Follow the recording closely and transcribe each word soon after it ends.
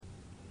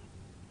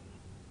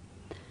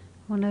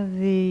One of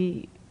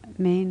the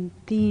main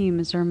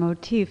themes or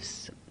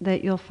motifs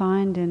that you'll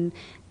find in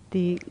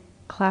the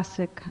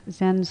classic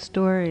Zen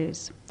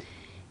stories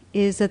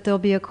is that there'll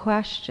be a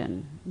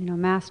question,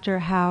 Master,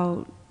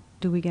 how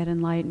do we get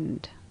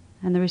enlightened?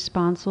 And the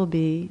response will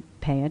be,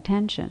 pay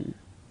attention.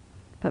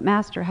 But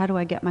Master, how do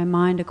I get my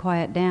mind to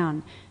quiet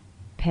down?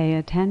 Pay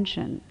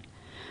attention.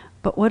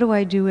 But what do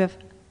I do if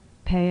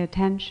pay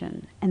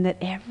attention? And that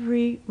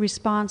every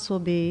response will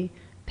be,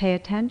 pay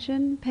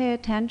attention, pay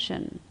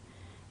attention.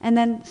 And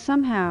then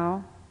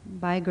somehow,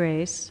 by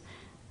grace,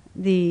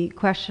 the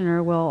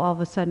questioner will all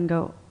of a sudden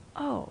go,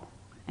 oh,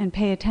 and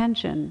pay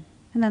attention,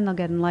 and then they'll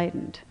get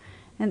enlightened.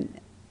 And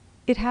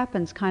it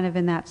happens kind of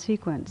in that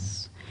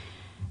sequence.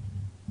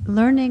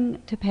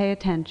 Learning to pay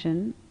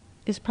attention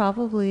is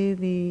probably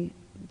the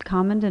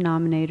common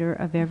denominator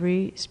of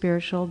every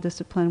spiritual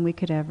discipline we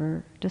could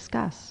ever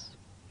discuss.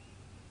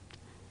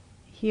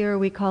 Here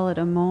we call it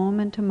a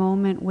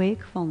moment-to-moment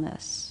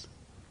wakefulness.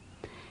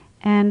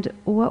 And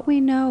what we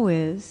know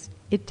is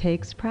it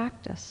takes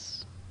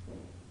practice.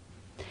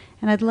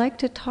 And I'd like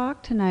to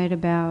talk tonight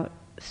about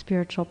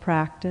spiritual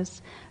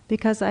practice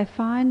because I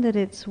find that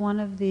it's one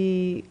of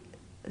the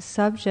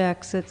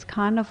subjects that's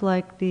kind of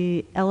like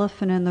the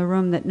elephant in the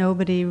room that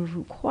nobody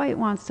quite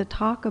wants to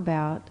talk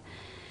about.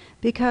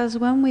 Because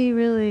when we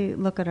really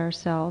look at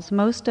ourselves,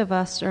 most of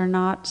us are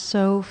not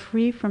so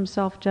free from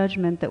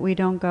self-judgment that we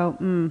don't go,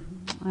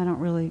 I don't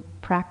really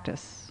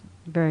practice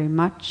very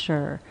much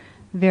or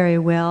very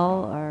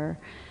well, or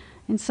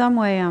in some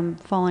way I'm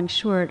falling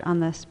short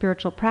on the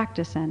spiritual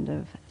practice end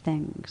of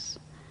things.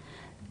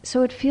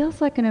 So it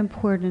feels like an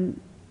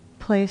important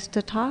place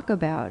to talk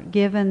about,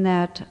 given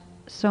that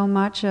so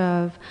much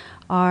of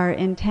our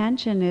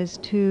intention is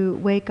to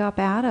wake up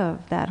out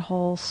of that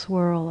whole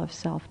swirl of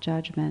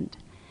self-judgment.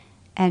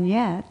 And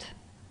yet,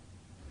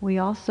 we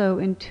also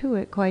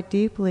intuit quite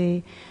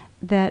deeply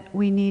that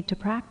we need to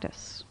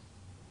practice.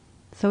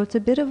 So it's a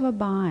bit of a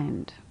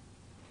bind.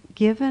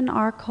 Given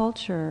our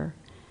culture,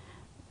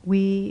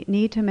 we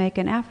need to make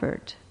an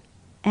effort.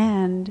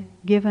 And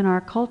given our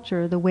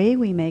culture, the way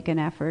we make an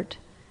effort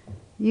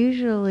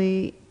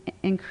usually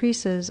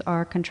increases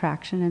our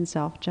contraction and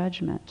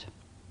self-judgment.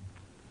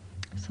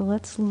 So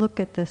let's look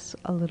at this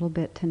a little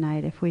bit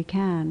tonight if we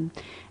can.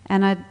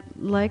 And I'd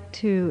like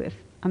to, if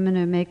I'm going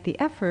to make the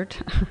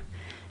effort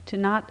to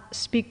not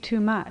speak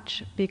too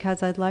much,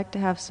 because I'd like to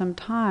have some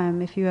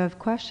time, if you have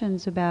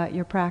questions about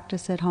your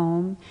practice at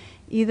home,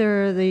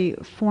 either the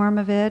form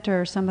of it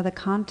or some of the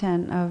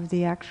content of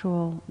the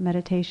actual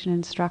meditation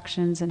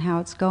instructions and how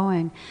it's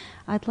going,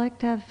 I'd like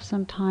to have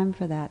some time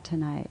for that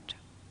tonight.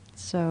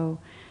 So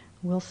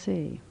we'll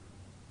see.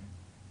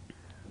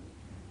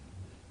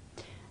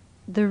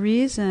 The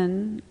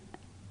reason,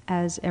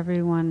 as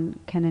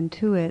everyone can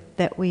intuit,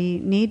 that we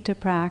need to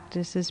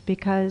practice is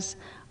because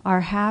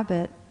our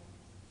habit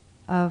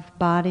of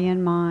body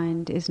and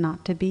mind is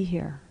not to be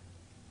here.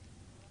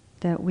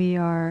 That we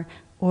are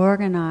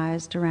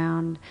organized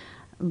around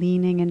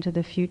leaning into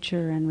the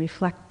future and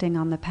reflecting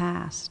on the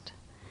past.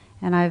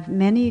 And I've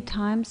many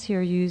times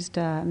here used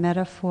a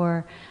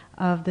metaphor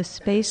of the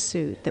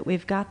spacesuit, that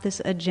we've got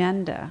this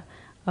agenda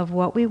of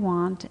what we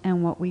want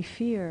and what we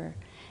fear.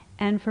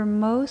 And for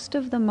most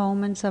of the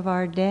moments of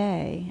our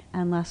day,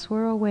 unless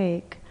we're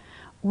awake,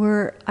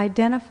 we're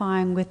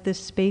identifying with this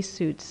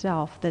spacesuit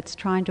self that's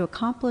trying to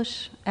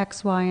accomplish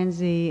X, Y, and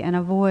Z and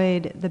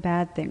avoid the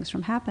bad things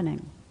from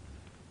happening.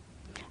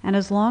 And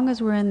as long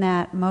as we're in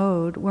that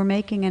mode, we're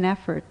making an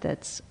effort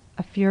that's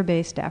a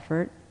fear-based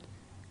effort,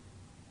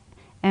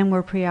 and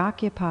we're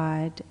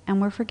preoccupied, and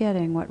we're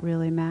forgetting what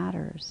really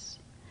matters.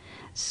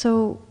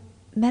 So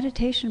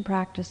meditation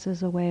practice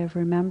is a way of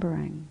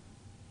remembering.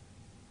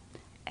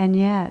 And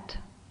yet,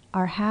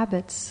 our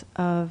habits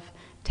of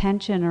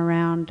tension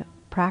around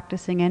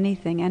practicing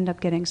anything end up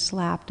getting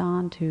slapped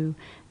onto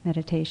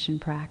meditation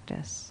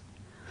practice.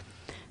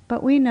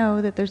 But we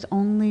know that there's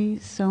only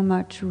so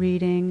much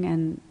reading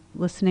and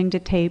listening to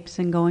tapes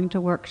and going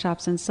to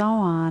workshops and so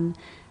on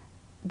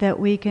that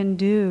we can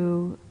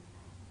do.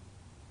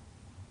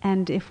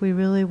 And if we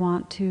really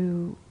want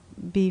to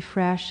be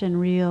fresh and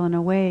real and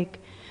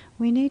awake,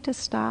 we need to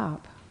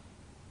stop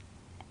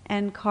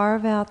and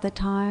carve out the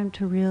time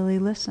to really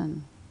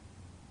listen,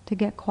 to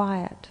get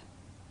quiet.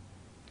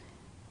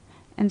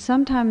 And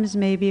sometimes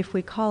maybe if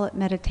we call it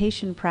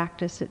meditation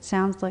practice, it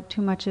sounds like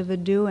too much of a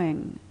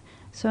doing.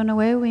 So in a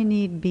way we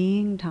need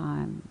being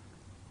time,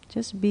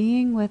 just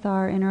being with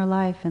our inner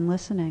life and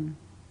listening.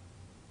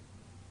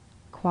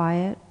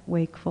 Quiet,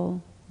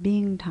 wakeful,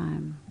 being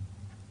time.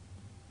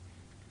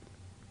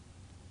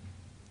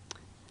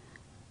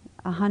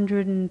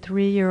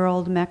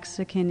 103-year-old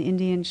Mexican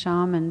Indian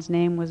shaman's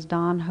name was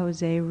Don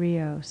Jose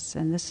Rios,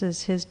 and this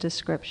is his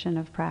description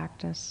of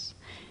practice.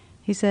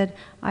 He said,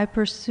 "I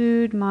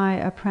pursued my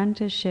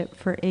apprenticeship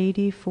for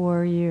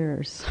 84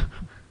 years.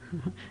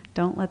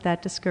 Don't let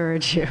that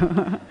discourage you.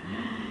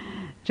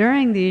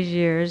 During these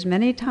years,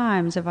 many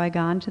times have I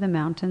gone to the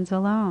mountains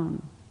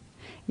alone.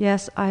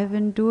 Yes, I have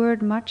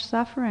endured much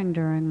suffering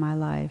during my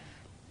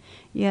life.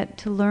 Yet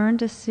to learn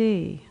to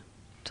see,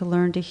 to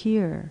learn to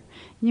hear.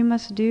 You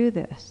must do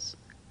this.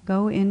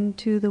 Go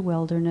into the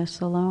wilderness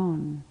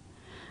alone.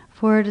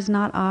 For it is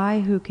not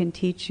I who can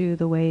teach you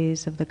the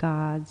ways of the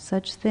gods.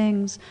 Such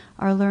things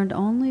are learned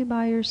only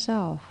by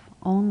yourself,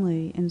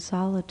 only in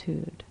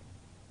solitude.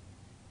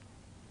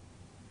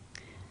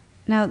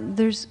 Now,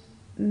 there's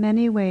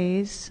many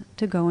ways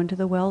to go into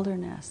the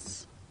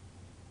wilderness.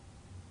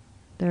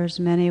 There's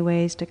many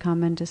ways to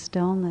come into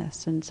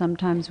stillness, and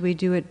sometimes we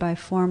do it by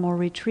formal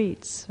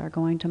retreats or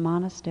going to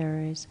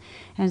monasteries,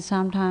 and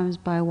sometimes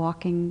by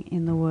walking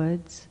in the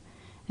woods,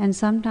 and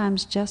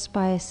sometimes just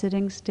by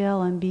sitting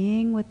still and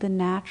being with the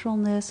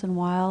naturalness and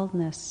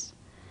wildness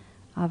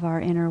of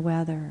our inner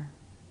weather.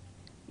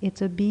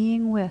 It's a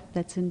being with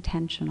that's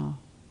intentional.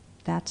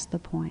 That's the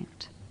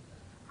point.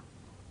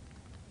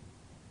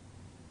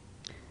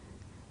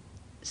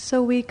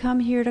 So we come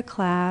here to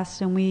class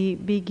and we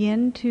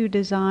begin to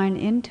design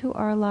into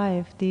our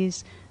life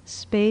these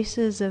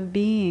spaces of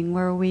being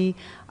where we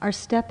are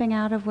stepping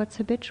out of what's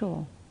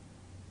habitual.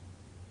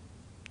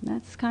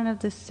 That's kind of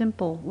the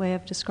simple way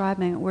of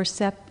describing it. We're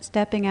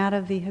stepping out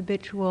of the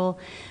habitual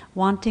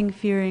wanting,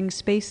 fearing,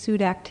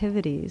 spacesuit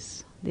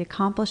activities, the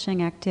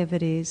accomplishing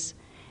activities,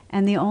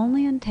 and the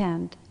only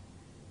intent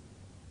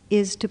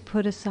is to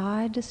put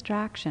aside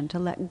distraction, to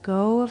let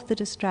go of the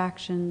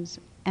distractions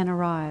and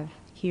arrive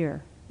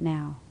here,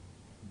 now,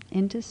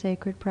 into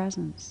sacred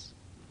presence.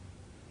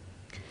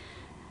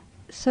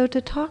 So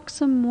to talk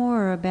some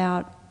more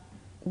about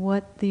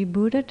what the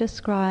Buddha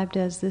described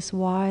as this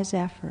wise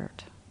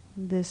effort,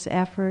 this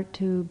effort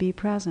to be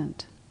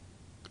present,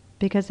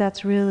 because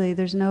that's really,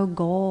 there's no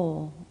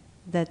goal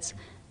that's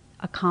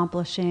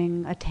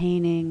accomplishing,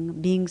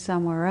 attaining, being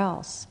somewhere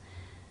else.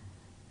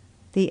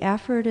 The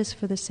effort is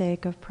for the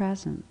sake of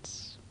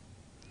presence.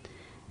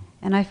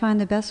 And I find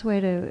the best way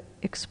to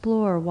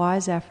explore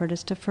wise effort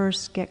is to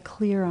first get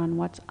clear on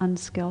what's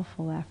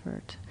unskillful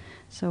effort.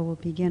 So we'll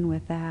begin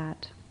with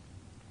that.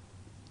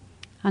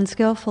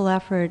 Unskillful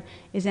effort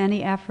is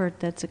any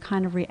effort that's a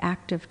kind of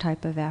reactive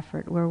type of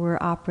effort, where we're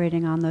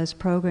operating on those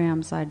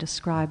programs I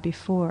described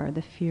before,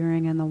 the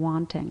fearing and the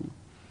wanting.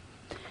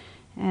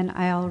 And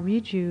I'll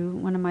read you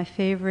one of my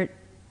favorite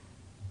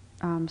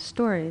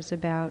stories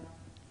about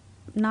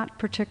not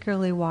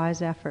particularly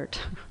wise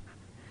effort.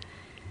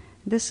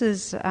 This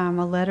is a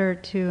letter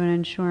to an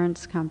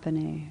insurance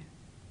company.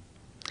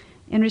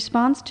 In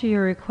response to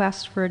your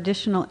request for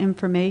additional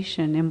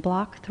information, in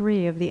Block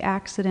 3 of the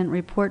accident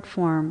report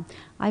form,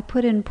 I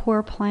put in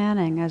poor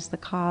planning as the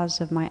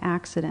cause of my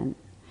accident.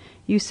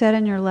 You said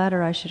in your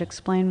letter I should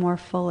explain more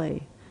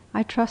fully.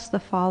 I trust the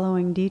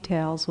following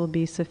details will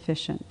be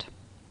sufficient.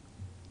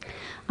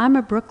 I'm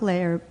a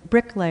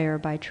bricklayer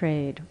by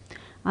trade.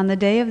 On the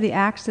day of the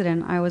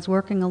accident, I was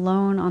working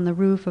alone on the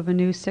roof of a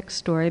new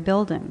 6-story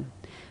building.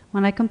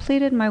 When I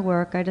completed my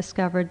work, I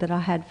discovered that I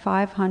had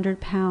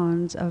 500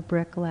 pounds of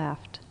brick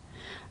left.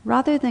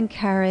 Rather than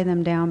carry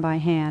them down by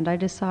hand, I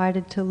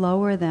decided to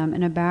lower them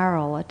in a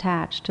barrel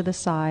attached to the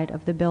side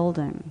of the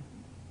building.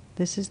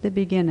 This is the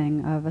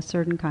beginning of a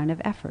certain kind of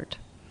effort.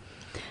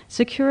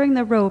 Securing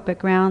the rope at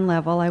ground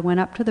level, I went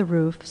up to the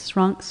roof,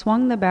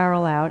 swung the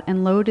barrel out,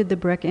 and loaded the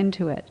brick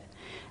into it.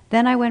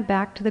 Then I went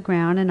back to the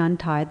ground and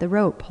untied the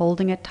rope,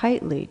 holding it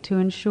tightly to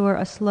ensure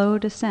a slow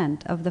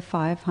descent of the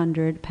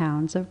 500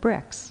 pounds of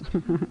bricks.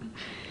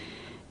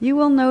 You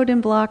will note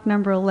in block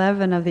number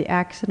 11 of the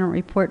accident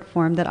report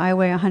form that I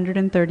weigh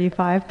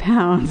 135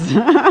 pounds.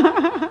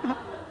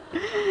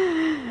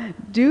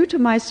 Due to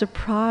my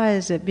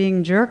surprise at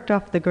being jerked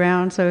off the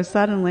ground so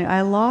suddenly,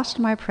 I lost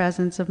my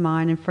presence of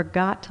mind and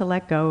forgot to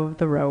let go of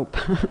the rope.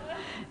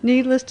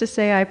 Needless to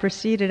say, I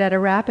proceeded at a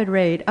rapid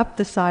rate up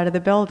the side of the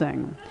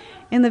building.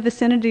 In the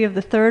vicinity of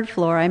the 3rd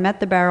floor, I met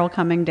the barrel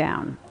coming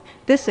down.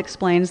 This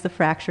explains the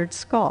fractured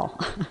skull.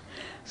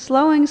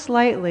 Slowing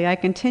slightly, I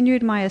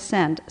continued my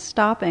ascent,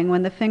 stopping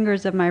when the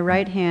fingers of my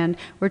right hand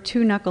were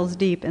 2 knuckles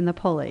deep in the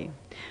pulley.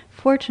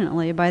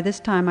 Fortunately, by this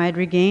time I had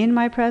regained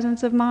my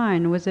presence of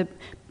mind and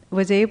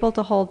was able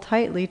to hold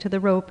tightly to the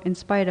rope in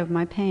spite of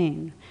my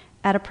pain.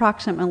 At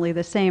approximately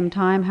the same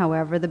time,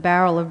 however, the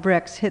barrel of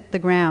bricks hit the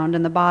ground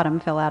and the bottom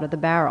fell out of the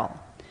barrel.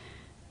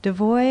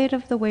 Devoid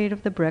of the weight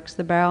of the bricks,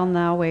 the barrel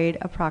now weighed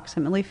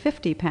approximately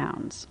 50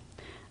 pounds.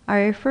 I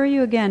refer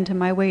you again to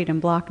my weight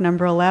in block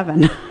number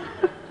 11.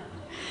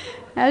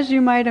 As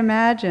you might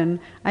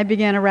imagine, I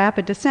began a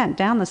rapid descent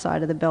down the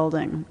side of the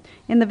building.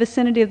 In the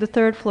vicinity of the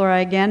 3rd floor, I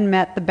again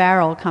met the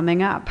barrel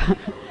coming up.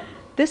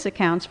 This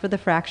accounts for the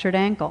fractured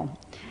ankle.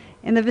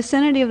 In the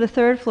vicinity of the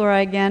 3rd floor, I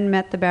again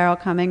met the barrel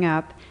coming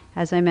up,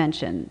 as I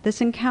mentioned.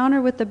 This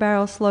encounter with the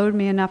barrel slowed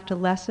me enough to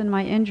lessen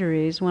my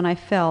injuries when I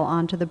fell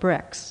onto the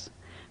bricks.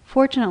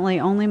 Fortunately,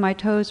 only my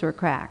toes were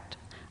cracked.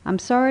 I'm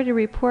sorry to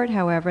report,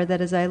 however, that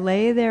as I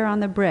lay there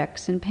on the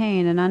bricks in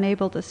pain and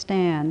unable to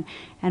stand,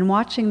 and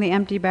watching the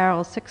empty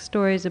barrel 6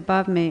 stories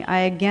above me,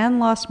 I again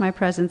lost my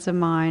presence of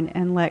mind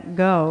and let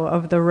go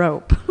of the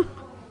rope.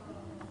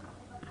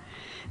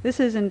 This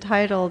is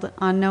entitled,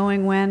 On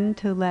Knowing When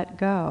to Let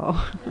Go.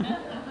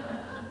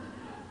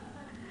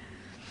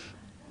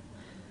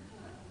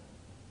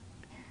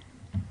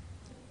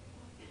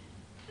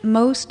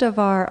 most of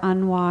our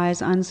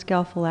unwise,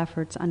 unskillful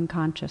efforts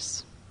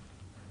unconscious.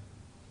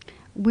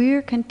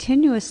 We're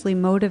continuously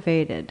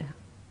motivated.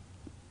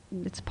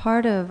 It's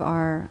part of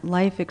our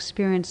life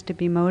experience to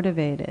be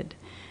motivated.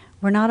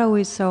 We're not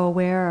always so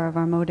aware of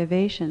our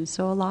motivation,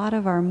 so a lot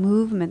of our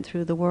movement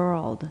through the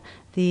world,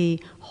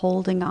 the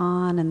holding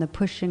on and the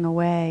pushing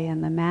away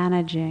and the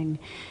managing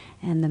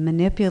and the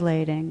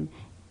manipulating,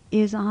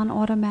 is on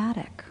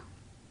automatic.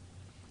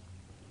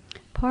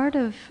 Part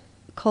of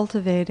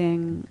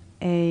cultivating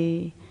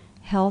a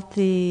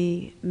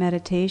healthy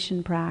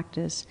meditation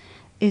practice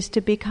is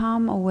to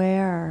become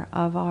aware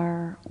of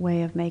our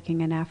way of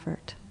making an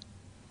effort.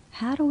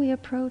 How do we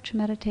approach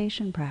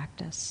meditation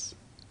practice?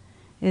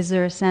 Is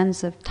there a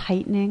sense of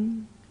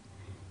tightening?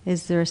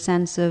 Is there a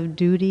sense of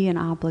duty and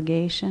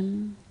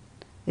obligation?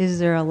 Is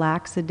there a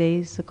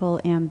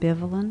lackadaisical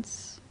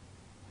ambivalence?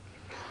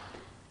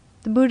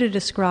 The Buddha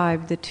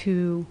described the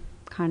two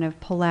kind of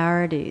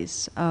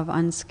polarities of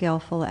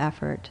unskillful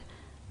effort.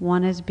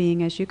 One is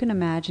being, as you can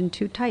imagine,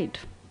 too tight,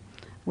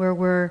 where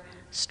we're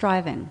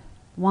striving,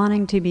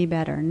 wanting to be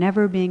better,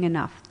 never being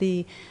enough.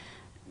 The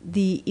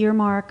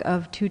earmark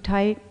of too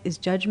tight is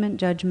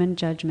judgment, judgment,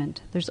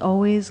 judgment. There's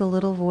always a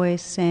little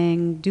voice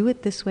saying, do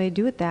it this way,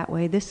 do it that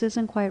way, this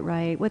isn't quite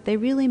right. What they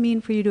really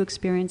mean for you to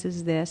experience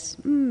is this.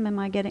 Am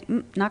I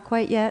getting, not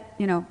quite yet?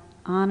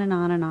 On and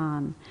on and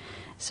on.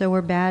 So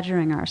we're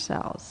badgering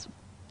ourselves.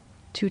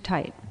 Too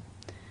tight.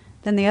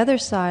 Then the other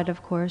side,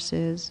 of course,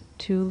 is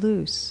too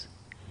loose.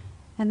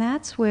 And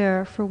that's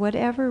where, for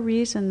whatever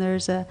reason,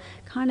 there's a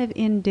kind of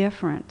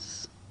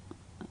indifference.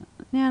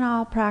 And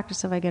I'll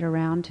practice if I get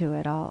around to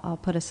it. I'll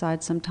put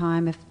aside some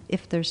time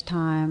if there's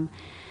time.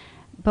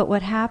 But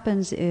what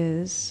happens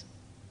is,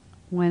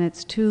 when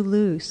it's too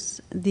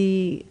loose,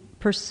 the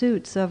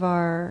pursuits of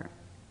our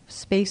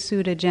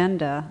spacesuit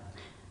agenda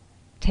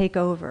take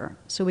over.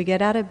 So we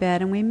get out of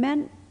bed, and we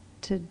meant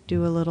to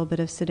do a little bit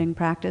of sitting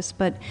practice,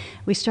 but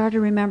we started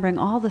remembering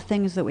all the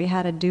things that we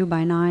had to do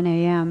by 9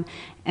 a.m.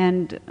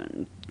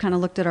 and kind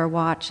of looked at our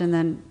watch and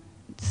then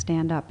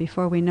stand up.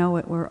 Before we know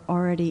it, we're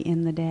already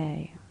in the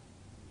day.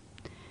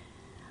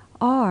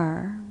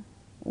 Or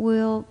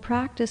we'll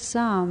practice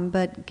some,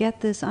 but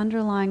get this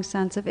underlying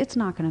sense of it's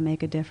not going to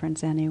make a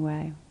difference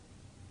anyway.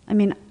 I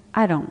mean,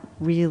 I don't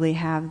really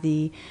have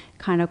the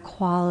kind of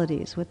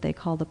qualities, what they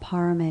call the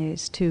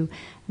parames, to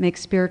make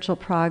spiritual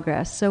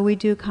progress. So we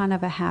do kind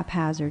of a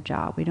haphazard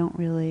job. We don't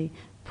really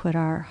put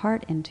our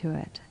heart into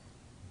it.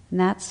 And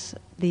that's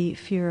the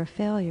fear of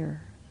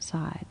failure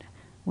side.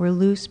 We're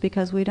loose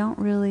because we don't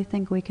really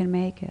think we can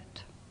make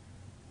it.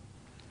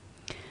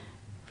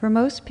 For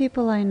most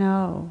people I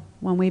know,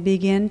 when we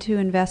begin to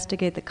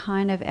investigate the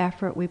kind of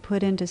effort we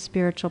put into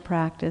spiritual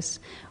practice,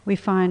 we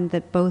find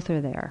that both are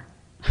there.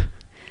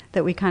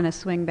 That we kind of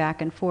swing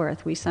back and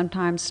forth. We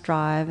sometimes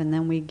strive, and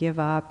then we give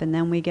up, and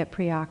then we get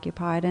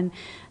preoccupied, and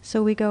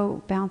so we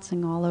go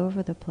bouncing all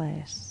over the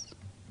place.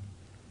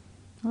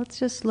 Let's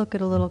just look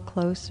at a little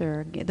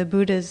closer. The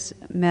Buddha's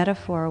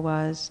metaphor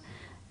was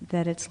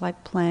that it's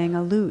like playing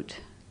a lute,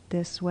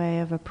 this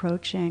way of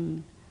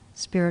approaching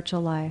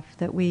spiritual life,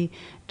 that we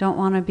don't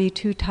want to be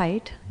too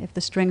tight. If the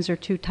strings are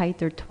too tight,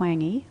 they're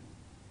twangy.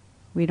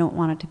 We don't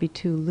want it to be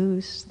too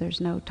loose. There's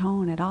no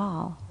tone at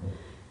all.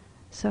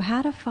 So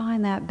how to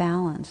find that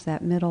balance,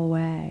 that middle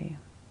way?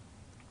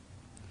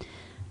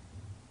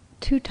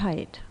 Too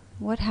tight.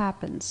 What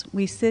happens?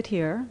 We sit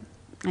here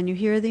and you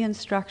hear the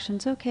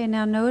instructions. Okay,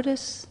 now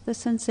notice the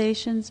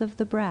sensations of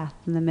the breath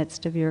in the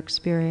midst of your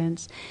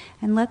experience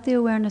and let the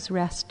awareness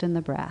rest in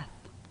the breath.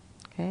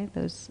 Okay,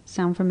 those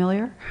sound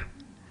familiar?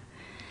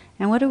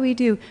 And what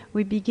do?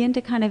 We begin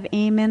to kind of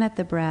aim in at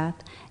the breath,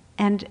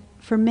 and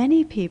for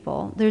many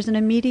people, there's an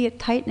immediate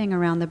tightening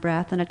around the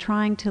breath and a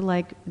trying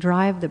to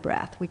drive the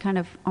breath.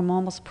 I'm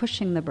almost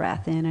pushing the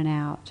breath in and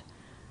out,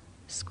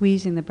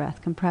 squeezing the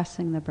breath,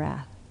 compressing the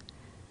breath.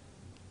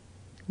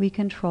 We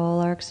control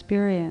our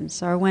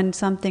experience. Or when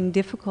something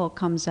difficult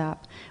comes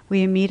up,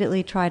 we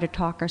immediately try to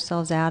talk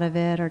ourselves out of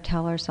it or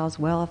tell ourselves,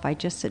 well, if I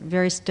just sit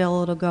very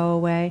still, it'll go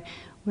away.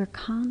 We're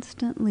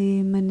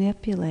constantly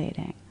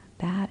manipulating.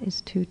 That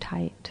is too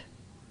tight.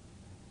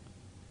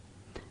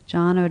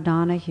 John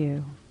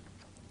O'Donohue,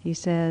 he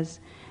says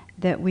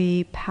that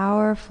we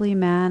powerfully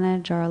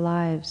manage our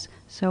lives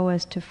so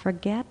as to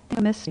forget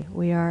the mystery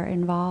we are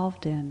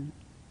involved in.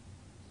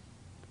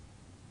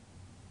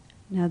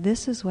 Now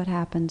this is what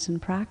happens in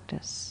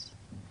practice.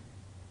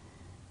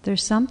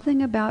 There's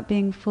something about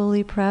being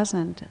fully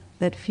present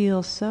that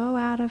feels so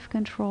out of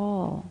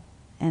control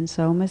and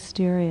so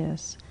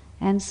mysterious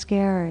and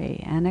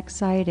scary and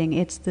exciting.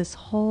 It's this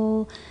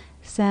whole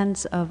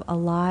sense of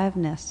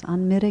aliveness,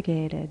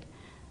 unmitigated,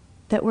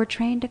 that we're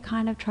trained to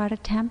kind of try to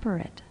temper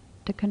it,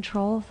 to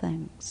control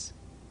things.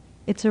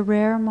 It's a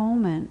rare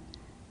moment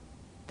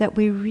that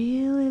we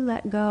really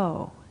let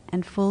go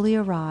and fully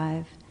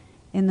arrive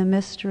in the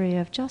mystery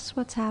of just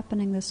what's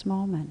happening this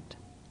moment.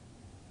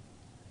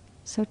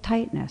 So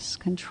tightness,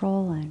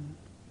 controlling.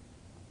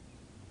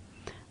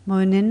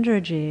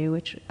 Monindraji,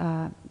 which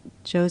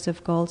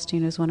Joseph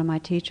Goldstein, who's one of my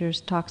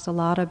teachers, talks a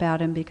lot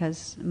about him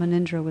because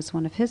Munindra was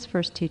one of his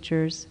first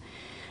teachers,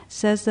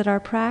 says that our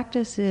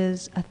practice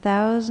is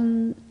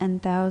 1,000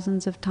 and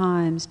thousands of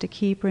times to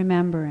keep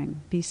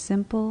remembering, be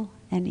simple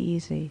and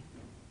easy.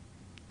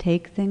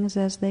 Take things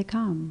as they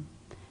come.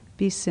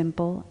 Be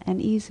simple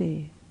and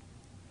easy.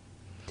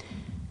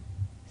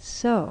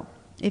 So,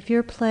 if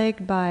you're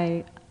plagued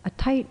by a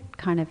tight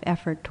kind of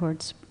effort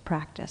towards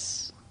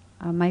practice,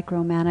 a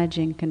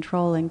micromanaging,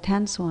 controlling,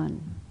 tense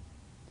one,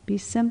 be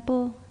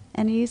simple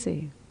and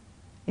easy.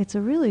 It's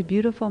a really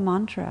beautiful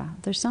mantra.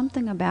 There's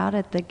something about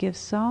it that gives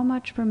so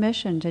much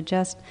permission to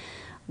just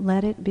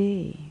let it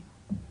be.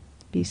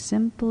 Be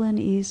simple and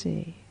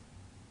easy.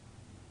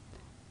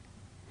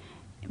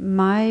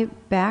 My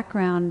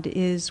background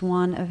is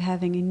one of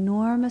having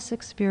enormous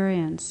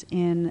experience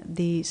in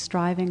the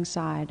striving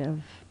side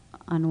of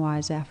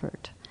unwise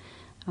effort.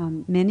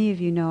 Many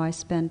of you know I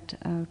spent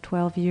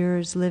 12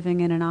 years living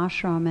in an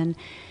ashram, and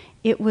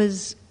it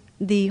was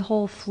the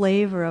whole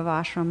flavor of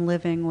ashram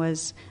living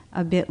was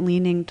a bit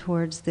leaning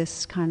towards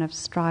this kind of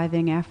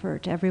striving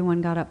effort.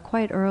 Everyone got up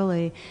quite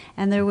early,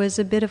 and there was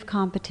a bit of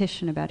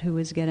competition about who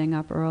was getting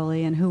up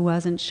early and who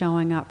wasn't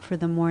showing up for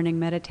the morning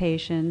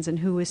meditations and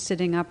who was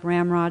sitting up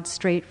ramrod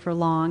straight for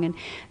long. And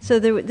so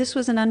this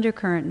was an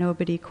undercurrent.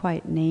 Nobody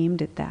quite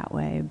named it that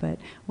way, but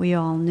we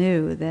all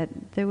knew that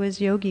there was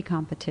yogi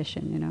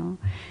competition, you know.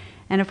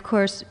 And of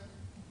course,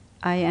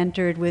 I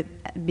entered with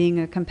being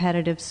a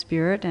competitive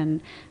spirit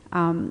and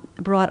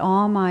brought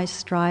all my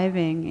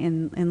striving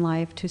in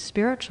life to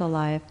spiritual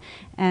life,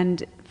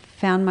 and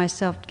found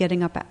myself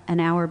getting up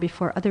an hour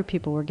before other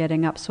people were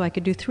getting up so I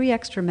could do 3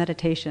 extra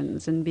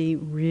meditations and be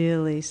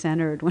really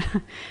centered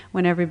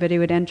when everybody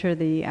would enter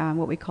the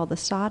what we call the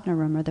sadhana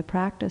room or the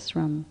practice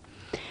room.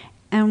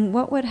 And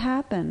what would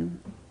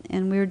happen,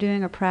 and we were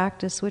doing a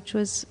practice which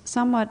was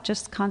somewhat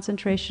just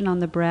concentration on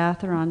the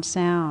breath or on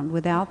sound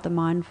without the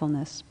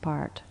mindfulness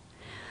part.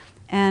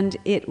 And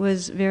it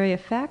was very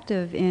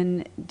effective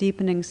in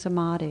deepening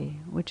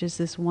samadhi, which is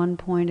this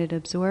one-pointed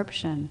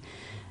absorption.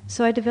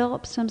 So I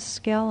developed some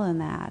skill in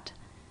that.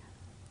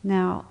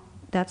 Now,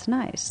 that's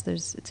nice.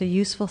 It's a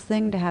useful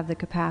thing to have the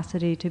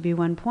capacity to be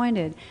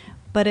one-pointed,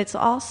 but it's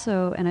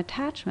also an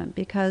attachment,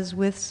 because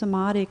with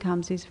samadhi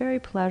comes these very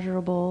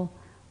pleasurable,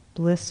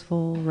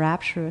 blissful,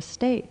 rapturous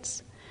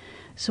states.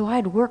 So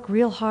I'd work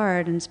real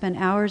hard and spend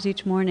hours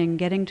each morning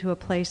getting to a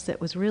place that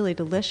was really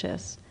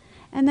delicious.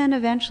 And then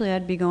eventually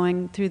I'd be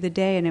going through the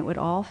day and it would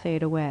all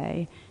fade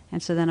away.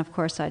 And so then, of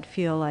course, I'd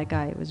feel like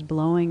I was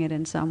blowing it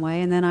in some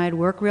way. And then I'd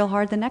work real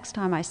hard the next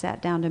time I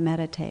sat down to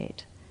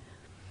meditate.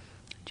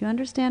 Do you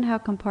understand how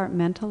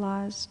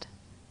compartmentalized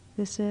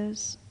this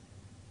is?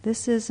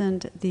 This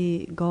isn't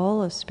the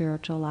goal of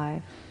spiritual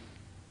life,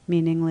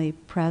 meaningly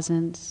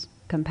presence,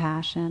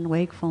 compassion,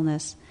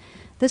 wakefulness.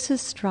 This is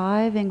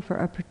striving for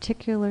a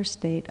particular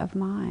state of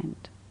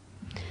mind,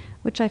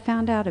 which I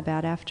found out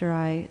about after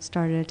I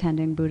started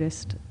attending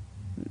Buddhist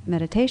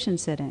meditation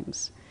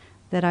sittings,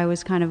 that I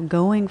was kind of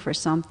going for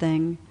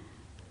something,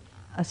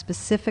 a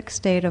specific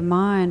state of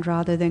mind,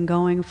 rather than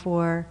going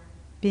for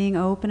being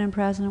open and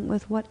present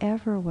with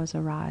whatever was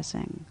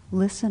arising,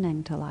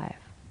 listening to life.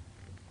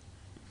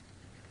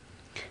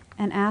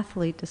 An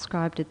athlete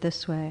described it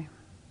this way: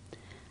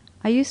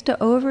 I used to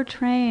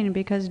overtrain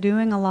because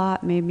doing a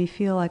lot made me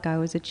feel like I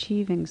was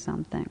achieving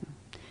something.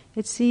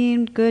 It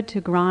seemed good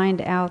to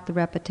grind out the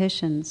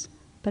repetitions,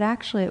 but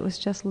actually it was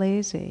just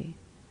lazy.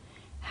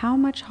 How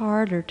much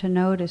harder to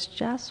notice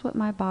just what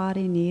my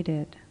body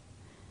needed,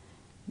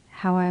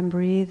 how I'm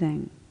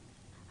breathing.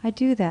 I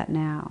do that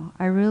now.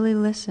 I really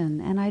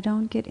listen, and I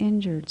don't get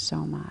injured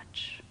so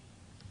much.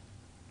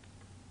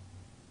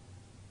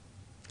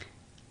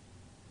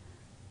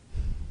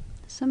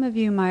 Some of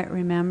you might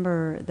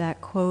remember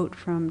that quote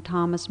from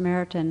Thomas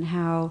Merton,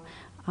 how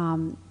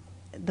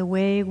the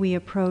way we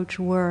approach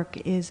work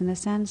is, in a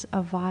sense,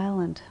 a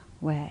violent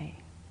way.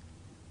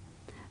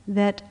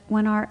 That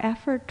when our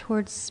effort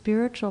towards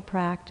spiritual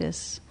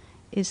practice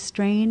is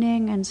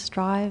straining and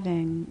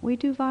striving, we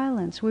do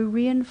violence. We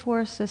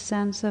reinforce a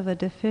sense of a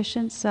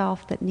deficient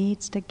self that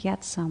needs to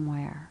get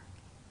somewhere.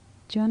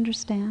 Do you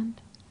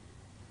understand?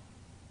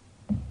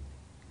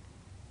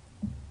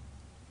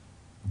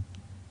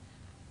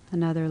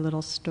 Another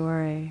little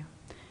story.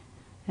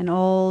 An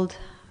old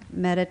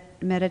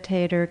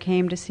meditator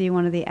came to see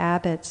one of the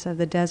abbots of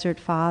the Desert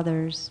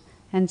Fathers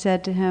and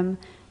said to him,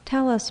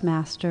 "Tell us,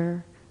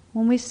 Master,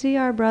 when we see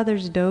our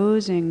brothers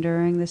dozing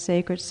during the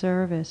sacred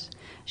service,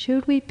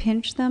 should we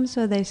pinch them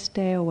so they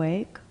stay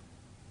awake?"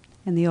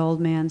 And the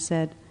old man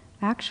said,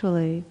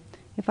 "Actually,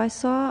 if I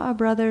saw a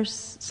brother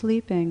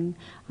sleeping,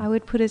 I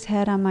would put his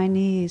head on my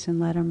knees and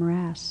let him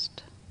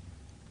rest."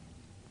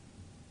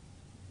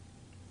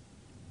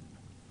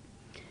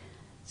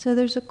 So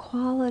there's a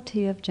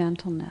quality of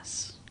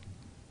gentleness,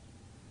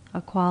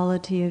 a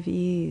quality of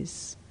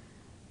ease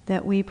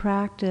that we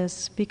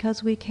practice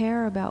because we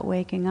care about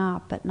waking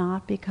up, but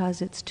not because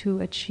it's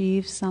to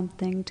achieve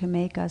something, to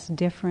make us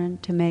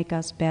different, to make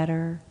us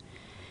better.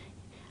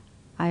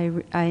 I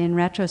in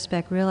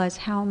retrospect realize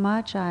how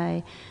much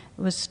I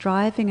was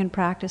striving in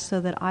practice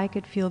so that I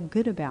could feel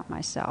good about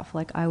myself,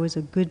 like I was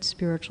a good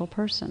spiritual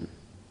person.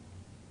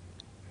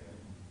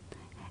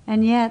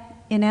 And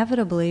yet,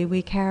 inevitably,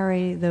 we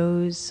carry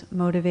those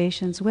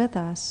motivations with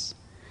us.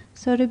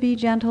 So to be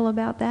gentle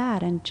about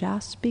that and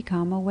just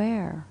become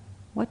aware.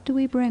 What do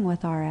we bring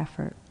with our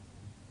effort?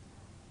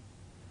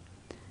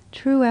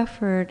 True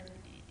effort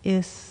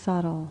is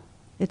subtle.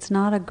 It's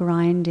not a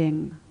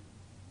grinding,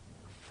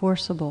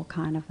 forcible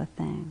kind of a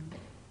thing.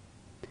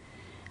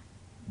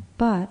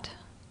 But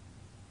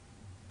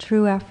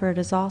true effort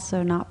is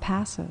also not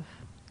passive.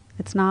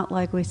 It's not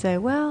like we say,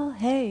 well,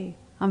 hey,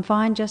 I'm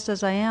fine just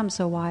as I am,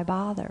 so why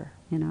bother,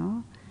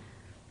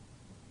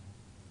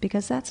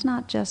 Because that's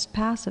not just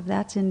passive,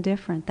 that's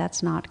indifferent,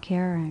 that's not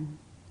caring.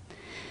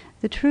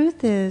 The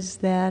truth is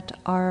that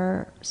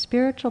our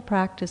spiritual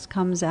practice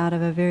comes out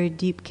of a very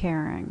deep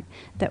caring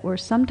that we're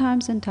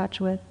sometimes in touch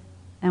with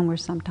and we're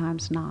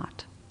sometimes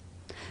not.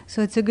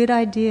 So it's a good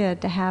idea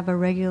to have a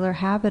regular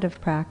habit of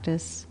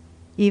practice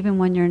even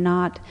when you're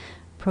not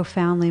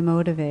profoundly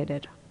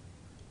motivated.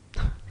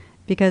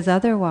 Because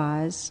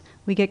otherwise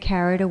we get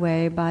carried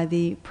away by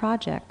the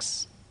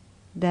projects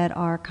that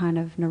are kind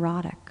of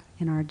neurotic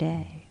in our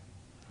day.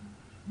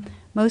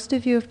 Most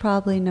of you have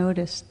probably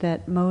noticed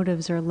that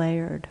motives are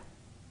layered.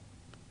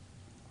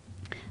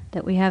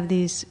 That we have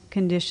these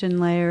conditioned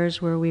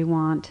layers where we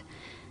want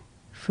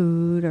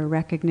food or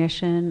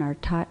recognition or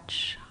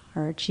touch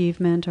or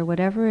achievement or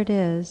whatever it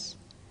is.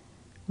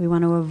 We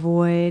want to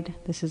avoid,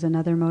 this is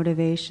another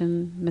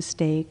motivation,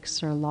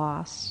 mistakes or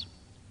loss.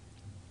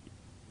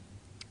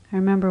 I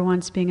remember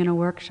once being in a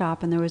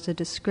workshop and there was a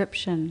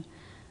description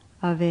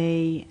of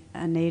a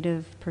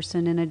native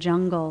person in a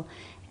jungle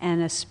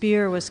and a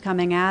spear was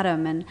coming at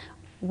him. And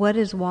what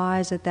is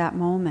wise at that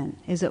moment?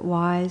 Is it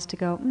wise to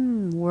go,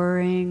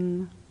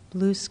 worrying,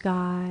 blue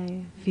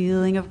sky,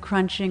 feeling of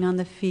crunching on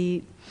the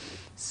feet,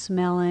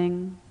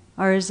 smelling?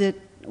 Or is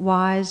it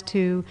wise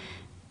to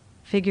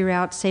figure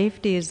out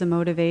safety as the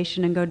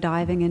motivation and go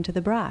diving into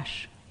the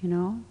brush,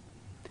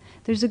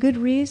 There's a good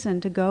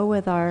reason to go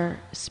with our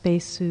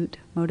spacesuit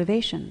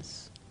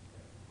motivations.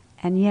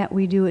 And yet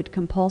we do it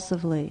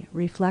compulsively,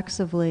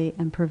 reflexively,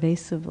 and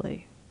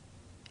pervasively.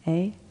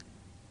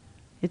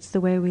 It's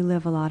the way we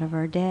live a lot of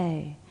our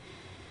day.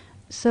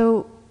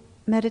 So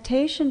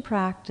meditation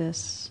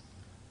practice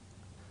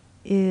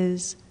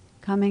is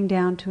coming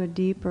down to a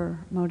deeper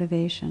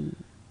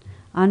motivation.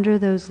 Under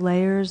those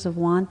layers of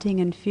wanting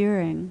and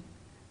fearing,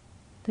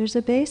 there's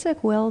a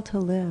basic will to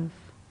live.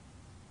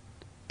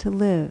 To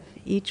live.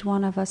 Each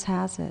one of us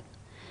has it.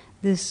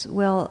 This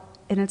will,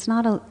 and it's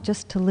not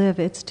just to live,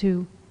 it's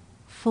to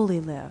fully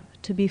live,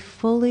 to be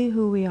fully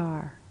who we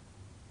are.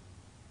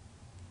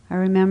 I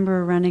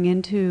remember running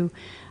into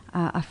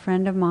a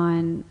friend of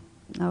mine,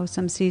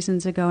 some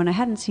seasons ago, and I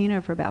hadn't seen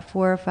her for about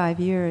 4 or 5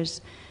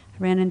 years. I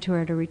ran into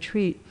her at a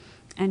retreat,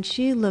 and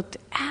she looked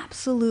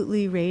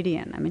absolutely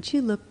radiant. I mean, she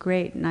looked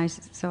great, and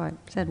so I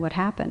said, what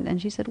happened?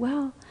 And she said,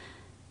 well,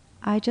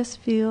 I just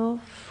feel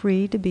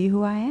free to be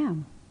who I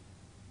am.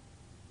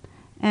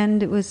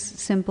 And it was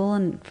simple,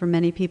 and for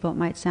many people it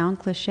might sound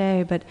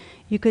cliche, but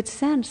you could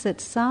sense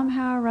that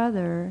somehow or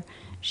other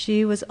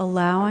she was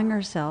allowing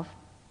herself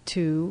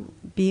to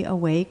be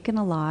awake and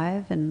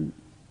alive and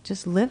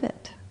just live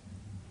it.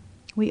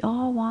 We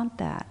all want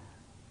that.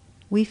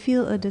 We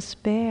feel a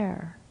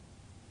despair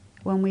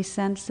when we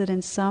sense that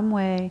in some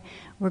way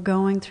we're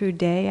going through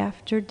day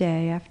after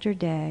day after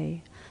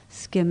day,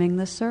 skimming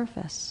the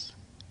surface.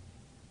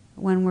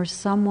 When we're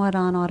somewhat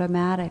on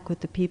automatic with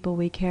the people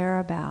we care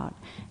about,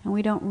 and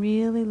we don't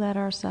really let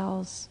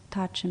ourselves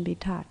touch and be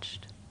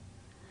touched.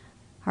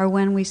 Or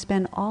when we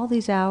spend all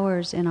these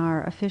hours in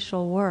our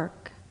official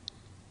work,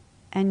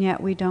 and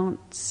yet we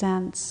don't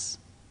sense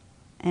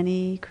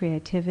any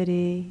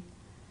creativity,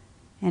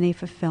 any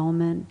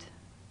fulfillment,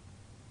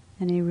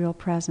 any real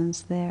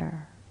presence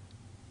there.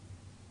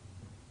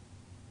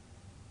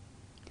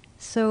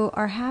 So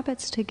our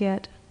habits to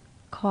get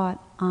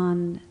caught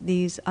on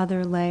these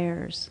other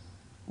layers,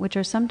 which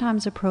are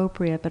sometimes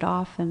appropriate but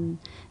often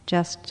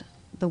just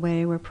the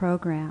way we're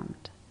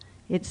programmed.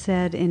 It's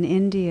said in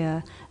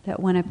India that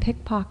when a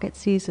pickpocket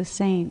sees a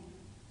saint,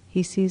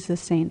 he sees the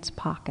saint's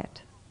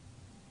pocket.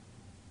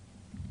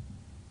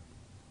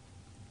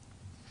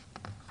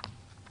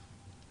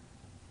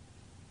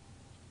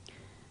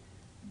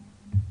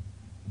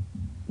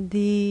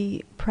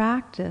 The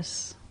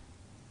practice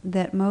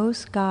that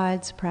most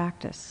guides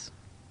practice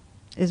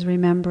is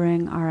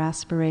remembering our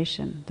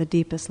aspiration, the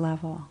deepest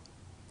level.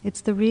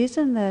 It's the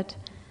reason that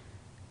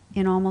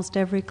in almost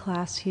every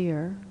class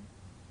here,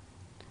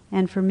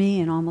 and for me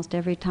in almost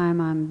every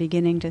time I'm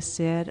beginning to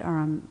sit or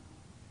I'm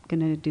going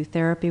to do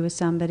therapy with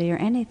somebody or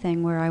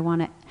anything where I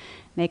want to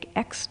make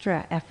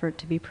extra effort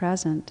to be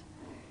present,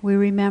 we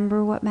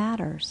remember what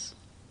matters.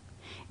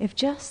 If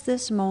just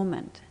this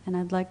moment, and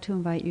I'd like to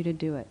invite you to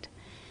do it,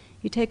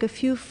 you take a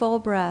few full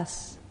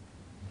breaths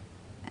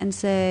and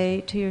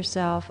say to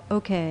yourself,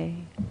 okay,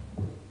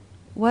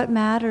 what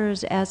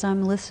matters as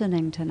I'm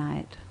listening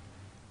tonight?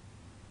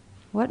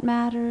 What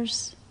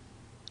matters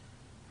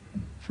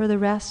for for the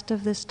rest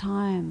of this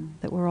time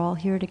that we're all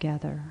here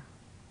together.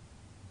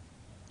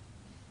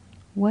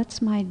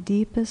 What's my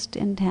deepest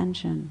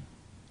intention?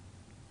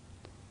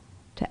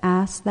 To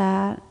ask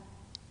that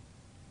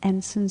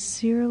and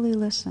sincerely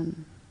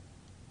listen.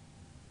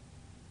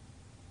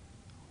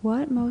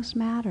 What most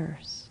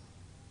matters?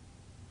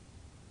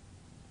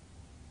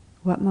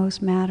 What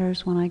most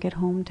matters when I get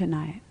home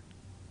tonight?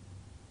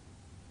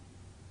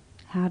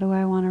 How do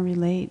I want to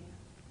relate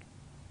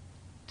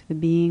to the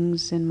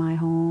beings in my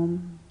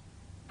home,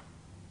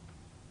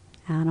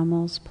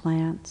 animals,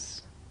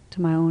 plants,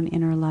 to my own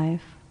inner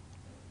life?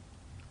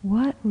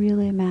 What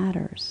really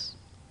matters?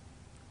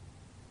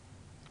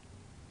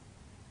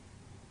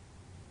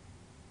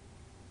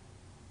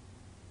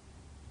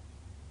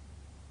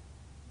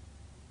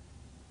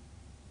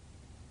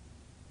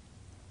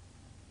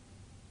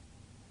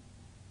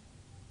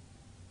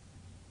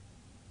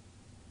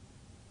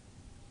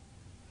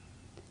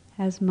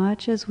 As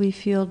much as we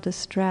feel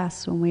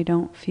distress when we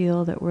don't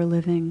feel that we're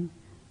living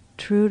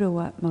true to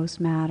what most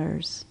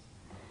matters,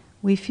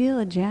 we feel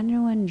a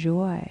genuine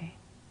joy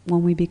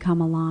when we become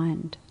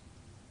aligned.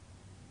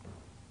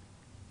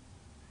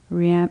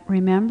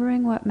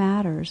 Remembering what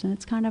matters, and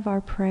it's kind of our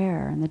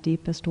prayer in the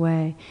deepest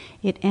way,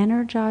 it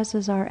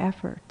energizes our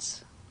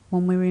efforts.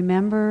 When we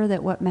remember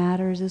that what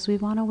matters is we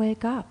want to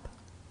wake up,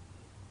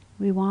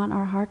 we want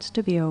our hearts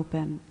to be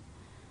open,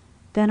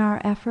 then our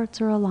efforts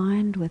are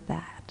aligned with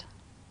that.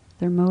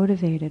 They're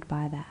motivated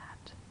by that.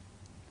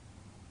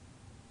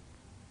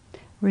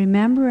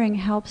 Remembering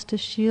helps to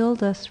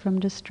shield us from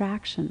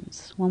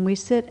distractions. When we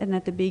sit and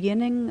at the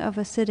beginning of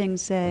a sitting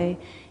say,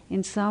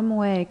 in some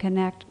way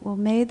connect, well,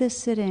 may this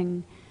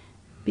sitting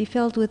be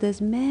filled with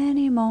as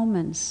many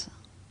moments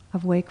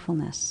of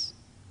wakefulness,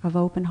 of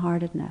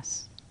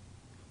open-heartedness.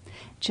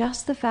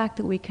 Just the fact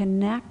that we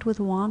connect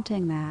with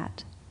wanting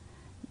that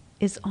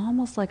is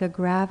almost like a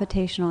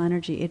gravitational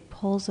energy. It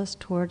pulls us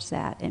towards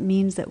that. It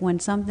means that when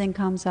something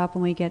comes up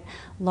and we get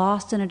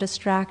lost in a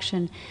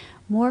distraction,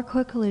 more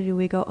quickly do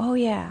we go, oh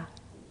yeah,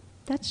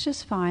 that's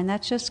just fine,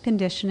 that's just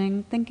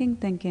conditioning,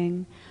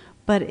 thinking,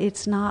 but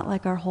it's not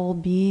like our whole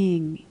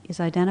being is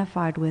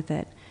identified with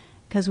it,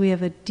 because we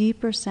have a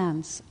deeper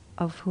sense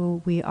of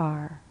who we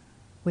are,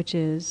 which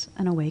is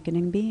an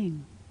awakening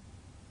being.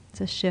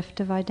 It's a shift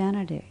of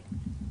identity.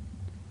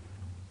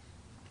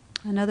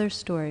 Another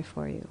story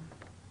for you.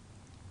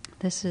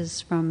 This is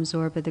from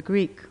Zorba the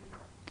Greek.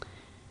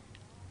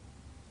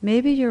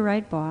 Maybe you're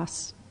right,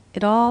 boss.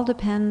 It all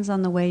depends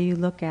on the way you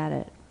look at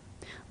it.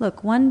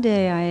 Look, one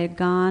day I had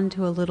gone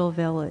to a little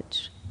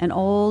village. An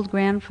old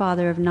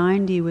grandfather of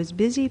 90 was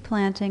busy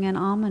planting an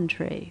almond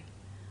tree.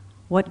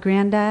 What,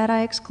 granddad?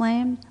 I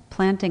exclaimed.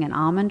 Planting an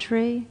almond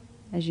tree?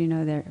 As you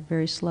know, they're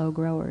very slow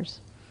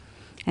growers.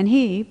 And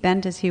he,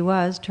 bent as he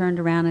was, turned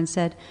around and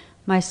said,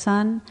 my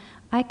son,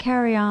 I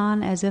carry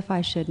on as if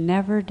I should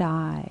never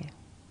die.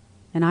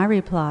 And I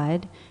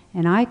replied,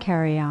 and I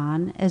carry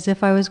on as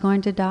if I was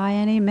going to die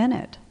any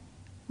minute.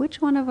 Which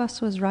one of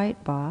us was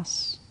right,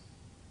 boss?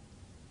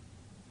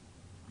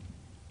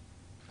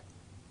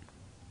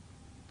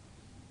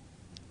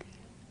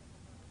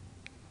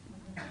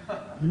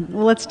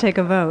 Let's take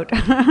a vote.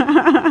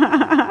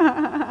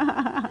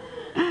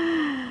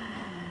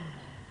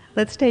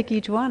 Let's take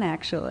each one,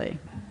 actually.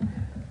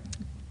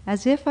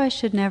 As if I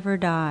should never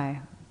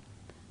die.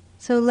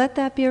 So let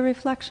that be a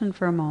reflection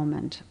for a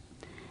moment.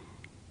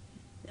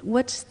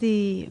 What's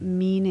the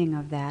meaning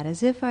of that?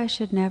 As if I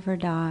should never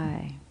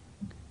die.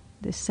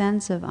 The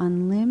sense of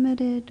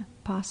unlimited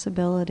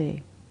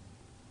possibility.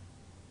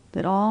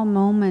 That all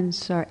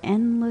moments are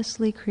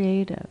endlessly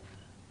creative,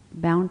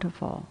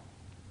 bountiful.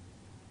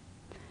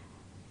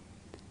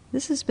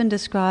 This has been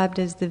described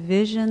as the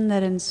vision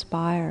that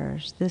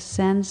inspires, this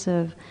sense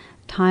of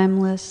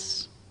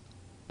timeless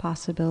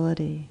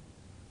possibility.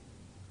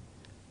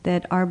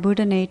 That our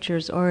Buddha nature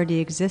is already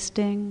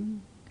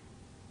existing,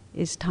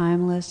 is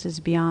timeless, is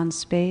beyond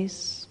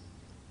space.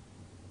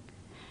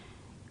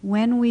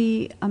 When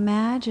we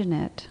imagine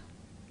it,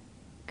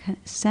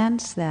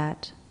 sense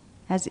that,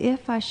 as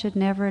if I should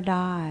never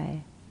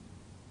die,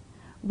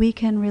 we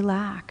can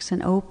relax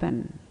and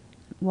open.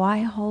 Why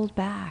hold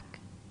back?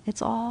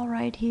 It's all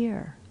right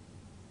here.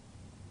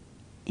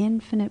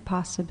 Infinite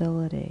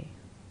possibility.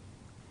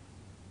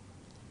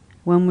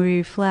 When we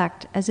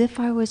reflect, as if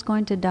I was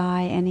going to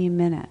die any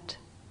minute.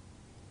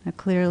 Now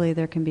clearly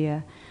there can be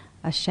a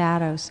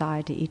shadow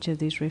side to each of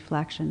these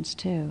reflections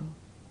too.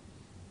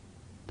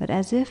 But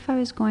as if I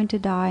was going to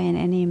die in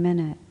any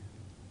minute,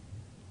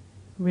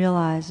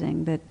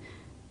 realizing that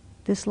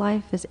this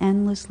life is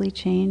endlessly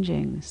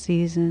changing,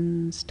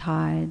 seasons,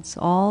 tides,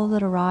 all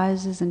that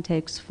arises and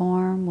takes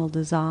form will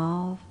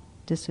dissolve,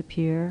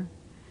 disappear,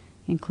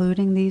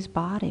 including these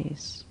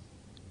bodies.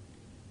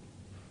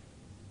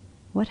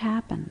 What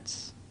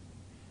happens?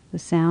 The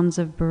sounds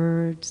of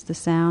birds, the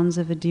sounds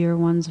of a dear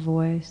one's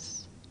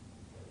voice,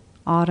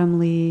 autumn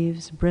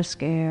leaves,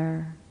 brisk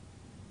air,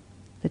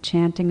 the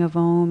chanting of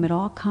Om, it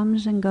all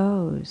comes and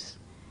goes.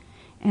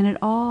 And it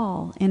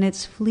all, in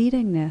its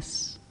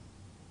fleetingness,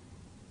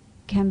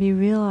 can be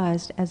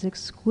realized as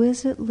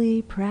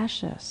exquisitely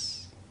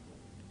precious.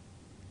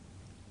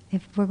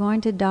 If we're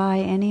going to die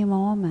any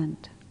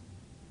moment,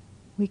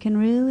 we can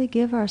really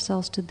give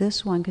ourselves to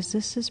this one because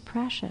this is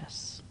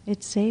precious.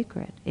 It's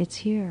sacred. It's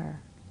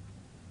here.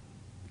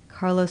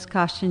 Carlos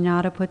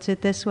Castaneda puts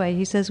it this way.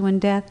 He says, when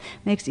death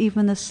makes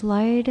even the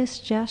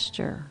slightest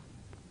gesture,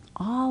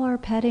 all our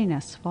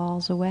pettiness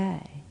falls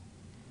away.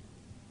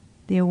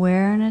 The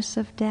awareness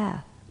of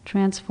death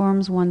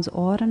transforms one's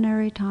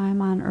ordinary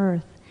time on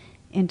earth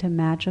into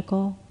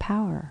magical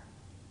power.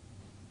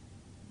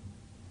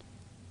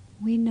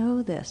 We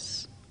know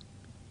this.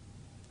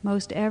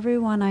 Most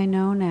everyone I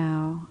know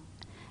now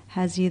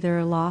has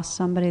either lost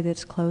somebody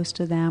that's close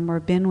to them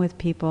or been with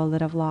people that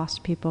have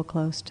lost people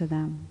close to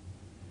them.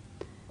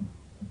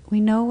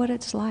 We know what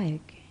it's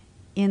like.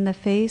 In the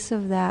face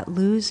of that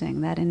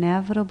losing, that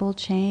inevitable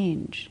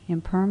change,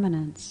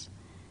 impermanence,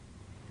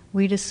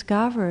 we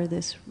discover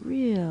this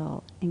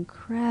real,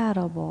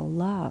 incredible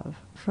love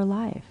for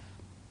life.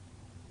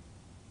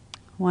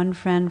 One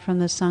friend from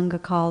the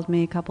Sangha called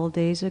me a couple of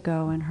days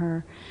ago, and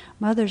her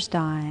mother's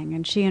dying,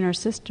 and she and her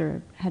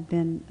sister had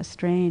been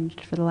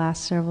estranged for the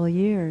last several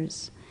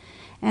years.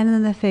 And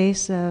in the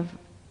face of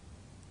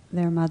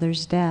their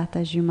mother's death,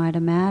 as you might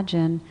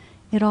imagine,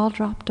 it all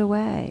dropped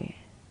away.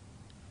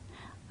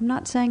 I'm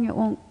not saying it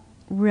won't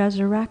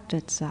resurrect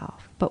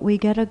itself, but we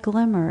get a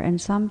glimmer, and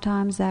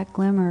sometimes that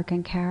glimmer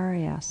can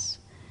carry us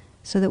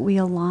so that we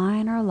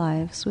align our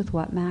lives with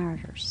what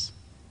matters,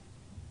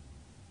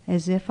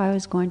 as if I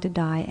was going to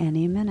die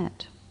any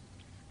minute.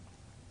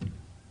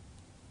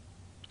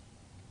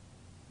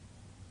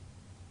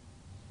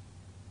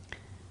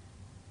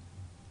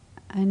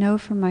 I know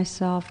for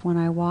myself, when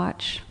I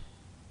watch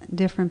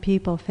different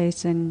people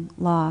facing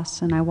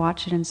loss, and I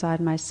watch it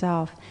inside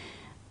myself,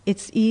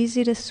 it's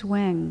easy to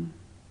swing.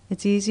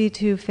 It's easy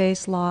to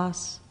face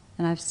loss,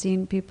 and I've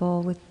seen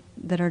people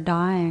that are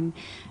dying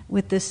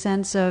with this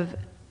sense of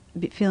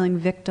feeling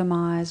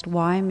victimized,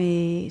 why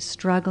me,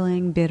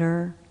 struggling,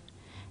 bitter.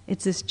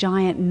 It's this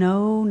giant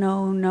no,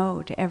 no,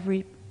 no to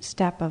every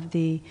step of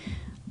the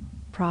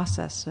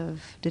process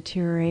of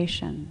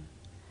deterioration.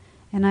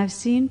 And I've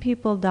seen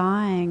people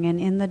dying, and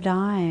in the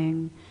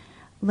dying,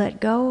 let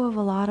go of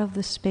a lot of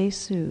the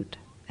spacesuit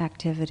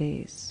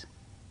activities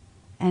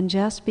and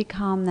just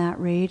become that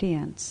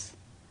radiance,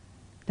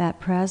 that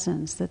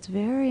presence that's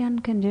very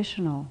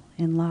unconditional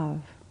in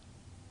love.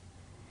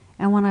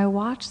 And when I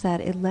watch that,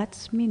 it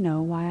lets me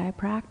know why I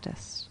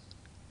practice.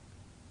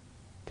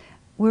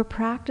 We're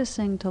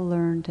practicing to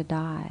learn to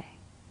die.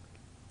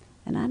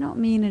 And I don't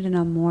mean it in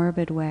a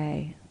morbid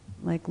way,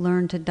 like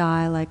learn to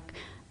die, like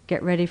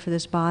get ready for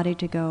this body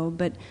to go,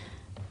 but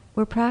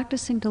we're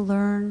practicing to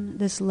learn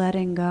this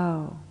letting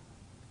go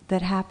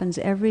that happens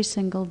every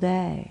single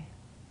day.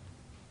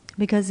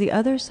 Because the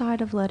other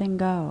side of letting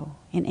go,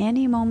 in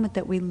any moment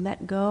that we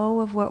let go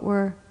of what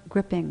we're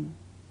gripping,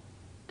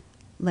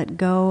 let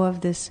go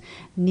of this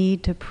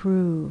need to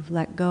prove,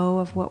 let go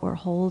of what we're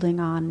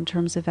holding on in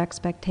terms of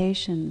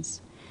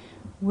expectations,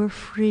 we're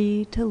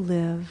free to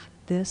live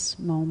this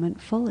moment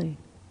fully.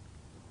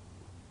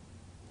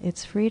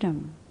 It's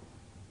freedom.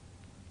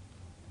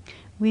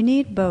 We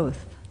need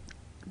both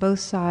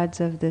sides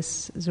of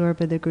this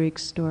Zorba the Greek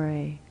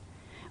story.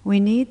 We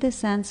need the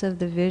sense of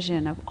the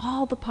vision of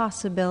all the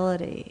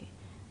possibility,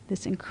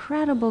 this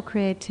incredible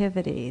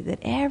creativity that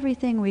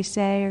everything we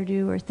say or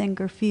do or think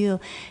or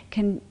feel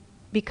can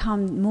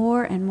become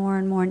more and more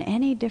and more in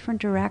any different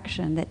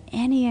direction, that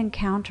any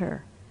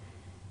encounter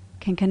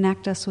can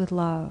connect us with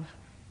love,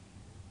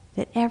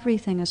 that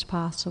everything is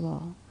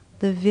possible,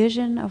 the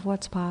vision of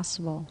what's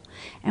possible.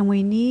 And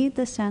we need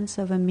the sense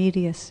of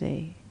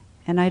immediacy.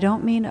 And I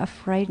don't mean a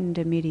frightened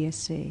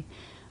immediacy,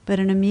 but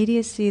an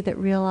immediacy that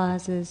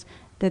realizes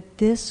that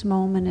this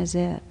moment is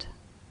it.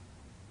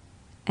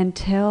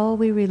 Until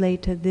we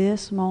relate to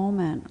this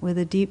moment with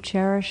a deep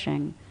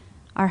cherishing,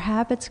 our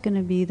habit's going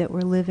to be that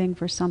we're living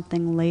for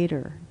something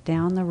later,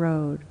 down the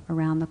road,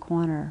 around the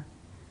corner.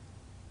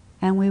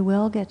 And we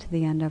will get to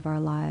the end of our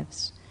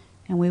lives,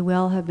 and we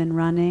will have been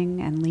running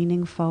and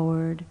leaning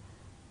forward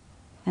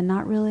and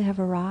not really have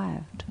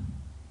arrived.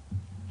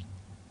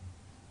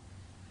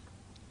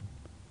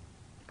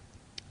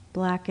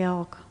 Black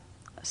Elk,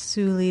 a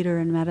Sioux leader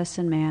and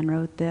medicine man,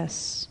 wrote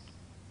this.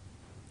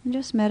 And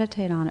just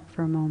meditate on it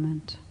for a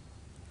moment.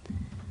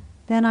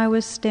 Then I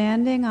was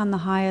standing on the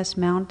highest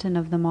mountain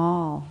of them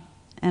all,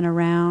 and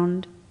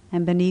around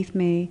and beneath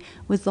me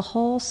was the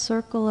whole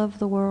circle of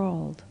the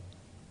world.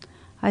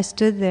 I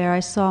stood there, I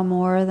saw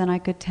more than I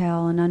could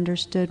tell, and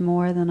understood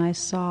more than I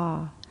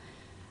saw.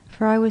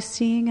 For I was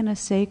seeing in a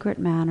sacred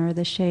manner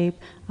the shape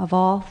of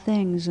all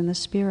things in the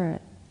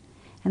spirit,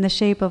 and the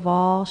shape of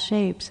all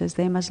shapes as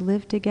they must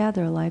live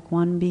together like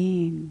one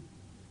being.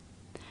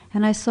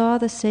 And I saw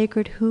the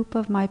sacred hoop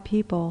of my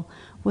people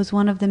was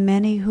one of the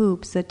many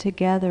hoops that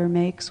together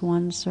makes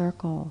one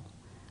circle,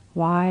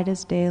 wide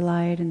as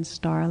daylight and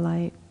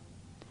starlight.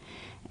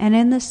 And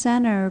in the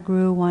center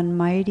grew one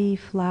mighty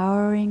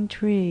flowering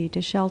tree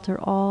to shelter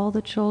all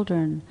the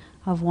children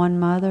of one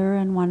mother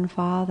and one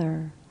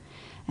father.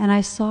 and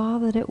I saw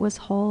that it was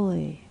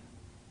holy.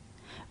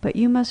 But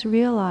you must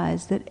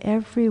realize that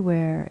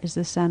everywhere is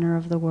the center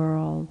of the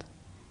world,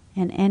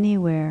 and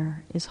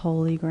anywhere is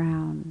holy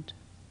ground.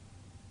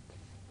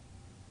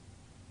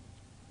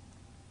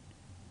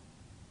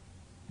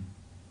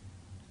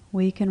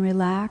 We can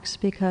relax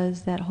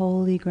because that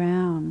holy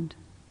ground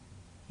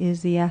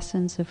is the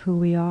essence of who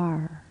we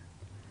are.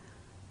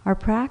 Our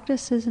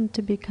practice isn't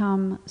to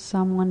become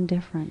someone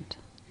different.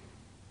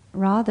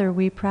 Rather,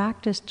 we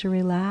practice to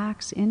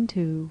relax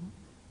into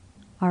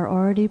our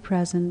already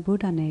present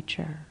Buddha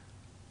nature,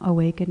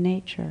 awakened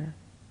nature.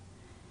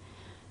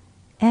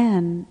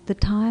 And the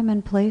time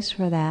and place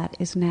for that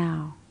is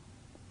now.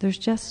 There's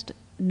just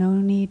no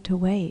need to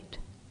wait.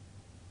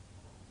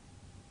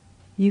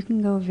 You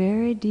can go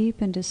very deep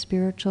into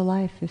spiritual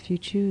life if you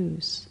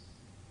choose.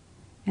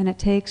 And it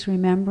takes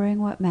remembering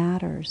what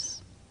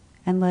matters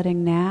and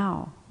letting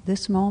now,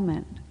 this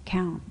moment,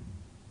 count.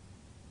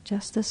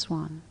 Just this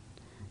one.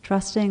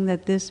 Trusting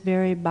that this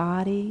very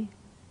body,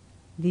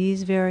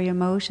 these very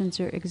emotions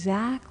are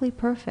exactly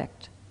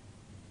perfect.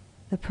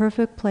 The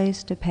perfect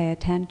place to pay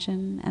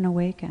attention and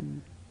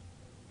awaken.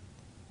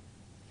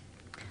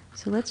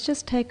 So let's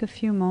just take a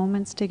few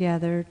moments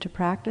together to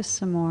practice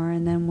some more,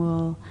 and then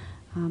we'll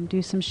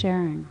do some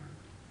sharing.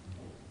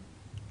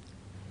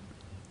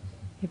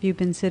 If you've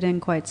been sitting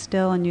quite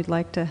still and you'd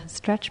like to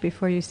stretch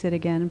before you sit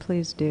again,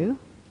 please do.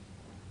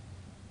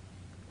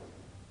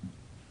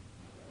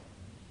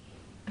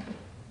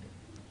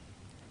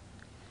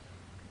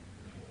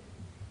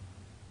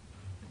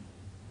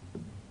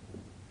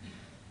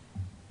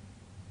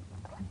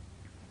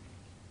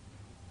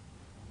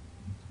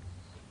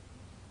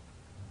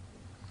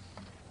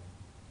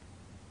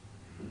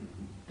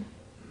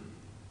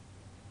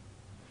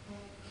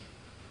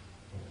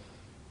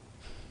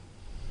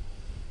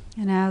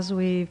 And as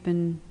we've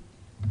been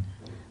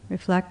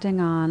reflecting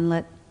on,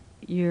 let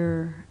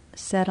your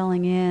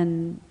settling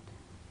in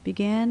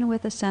begin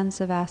with a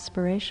sense of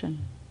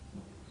aspiration.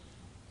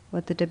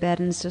 What the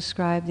Tibetans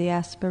describe the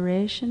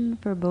aspiration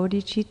for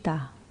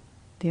bodhicitta,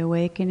 the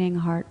awakening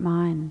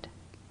heart-mind.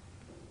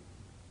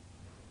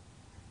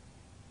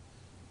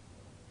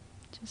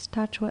 Just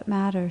touch what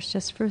matters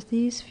just for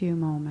these few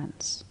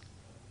moments.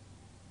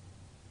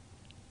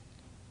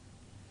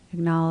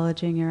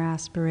 Acknowledging your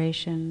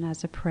aspiration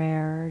as a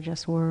prayer, or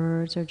just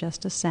words, or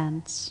just a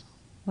sense,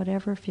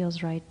 whatever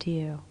feels right to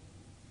you.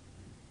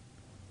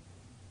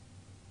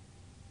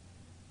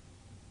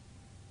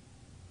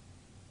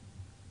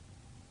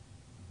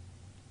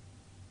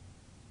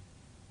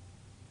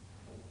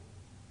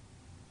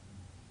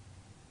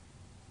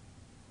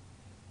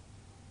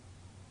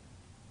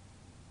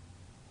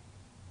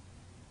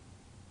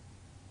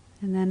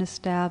 And then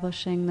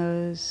establishing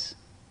those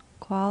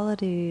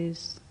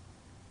qualities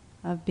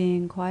of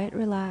being quite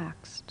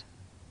relaxed,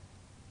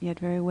 yet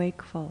very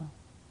wakeful.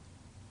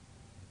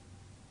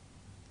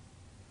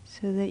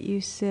 So that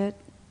you sit,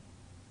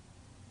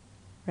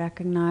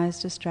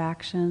 recognize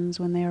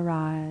distractions when they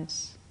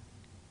arise,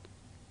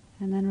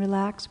 and then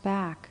relax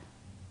back,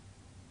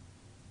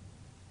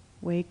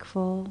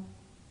 wakeful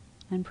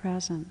and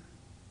present.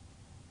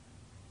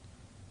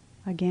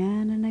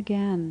 Again and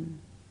again,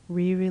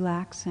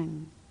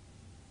 re-relaxing,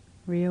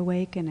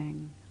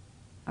 reawakening,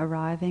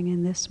 arriving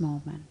in this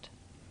moment.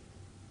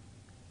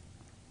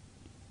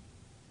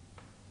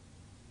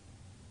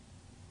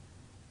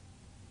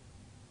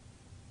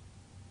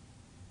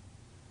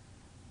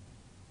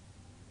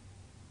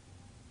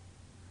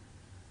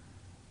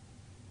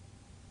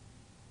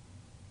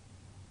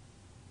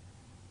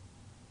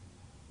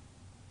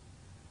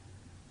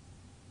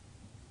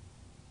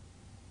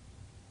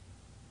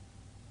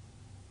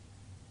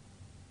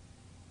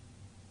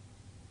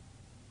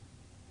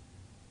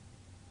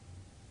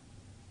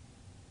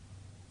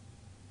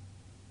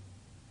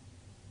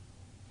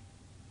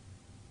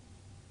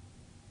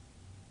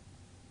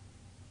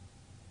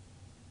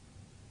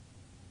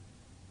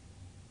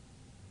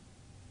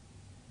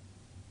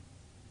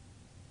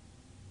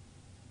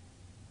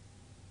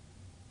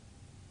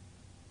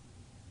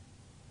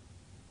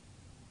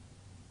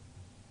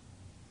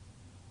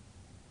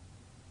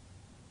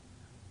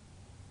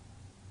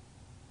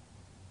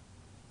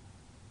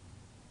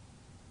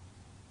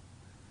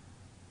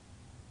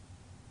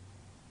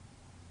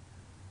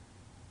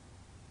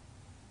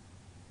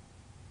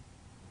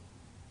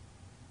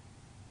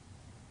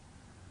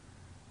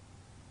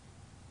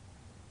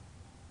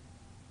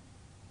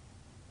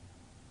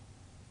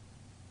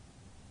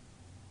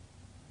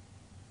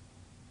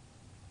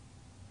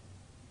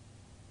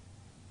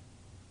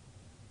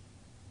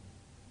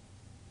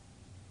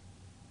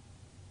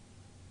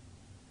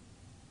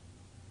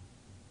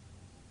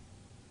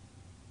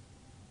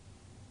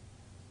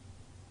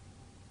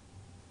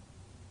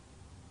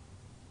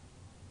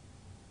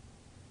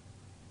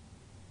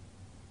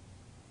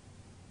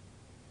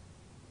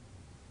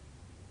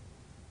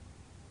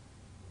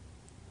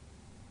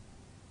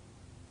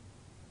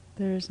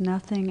 There is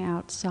nothing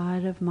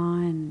outside of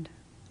mind.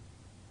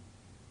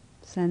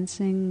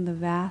 Sensing the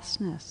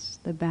vastness,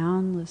 the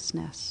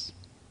boundlessness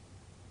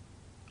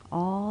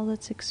all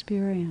that's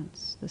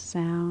experienced, the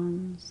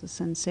sounds, the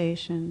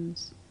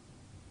sensations,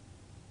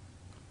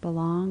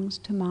 belongs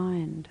to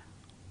mind,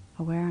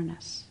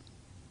 awareness.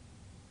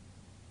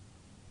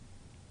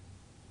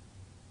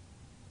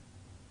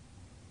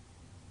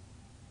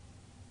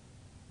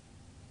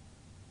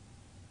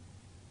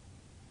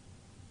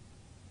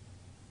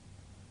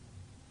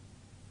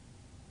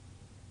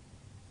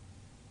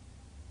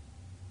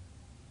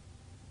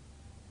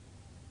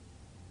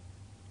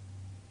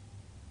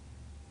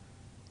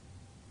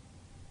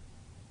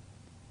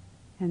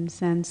 And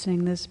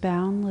sensing this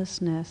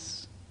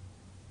boundlessness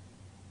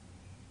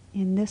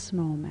in this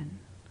moment,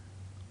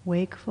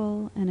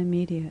 wakeful and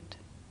immediate,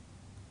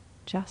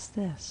 just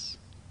this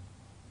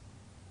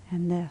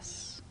and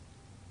this.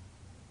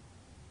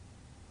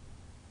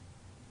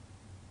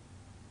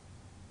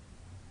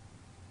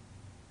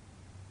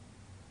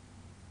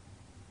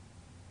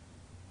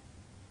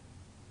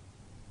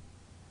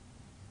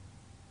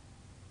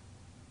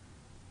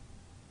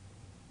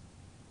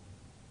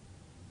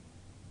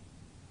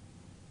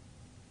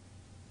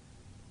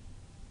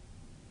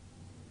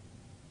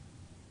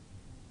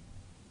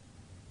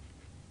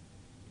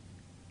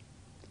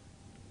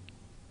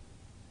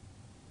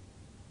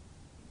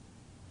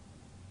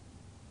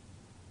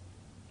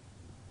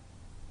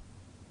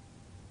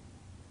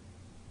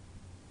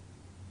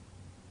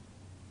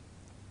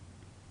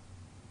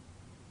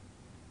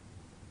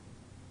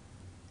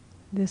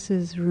 This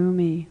is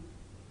Rumi.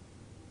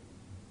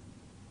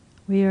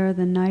 We are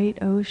the night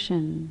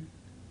ocean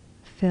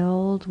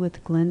filled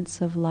with glints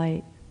of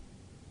light.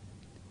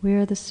 We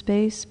are the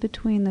space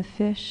between the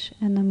fish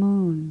and the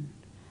moon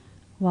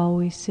while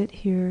we sit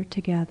here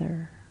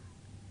together.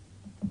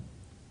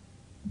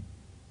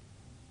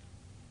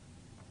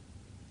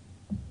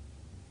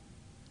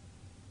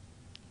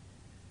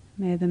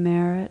 May the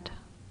merit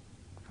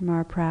from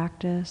our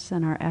practice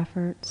and our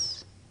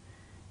efforts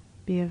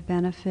be of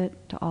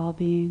benefit to all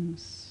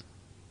beings.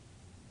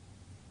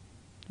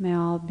 May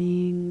all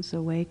beings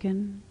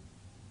awaken.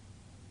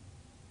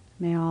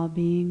 May all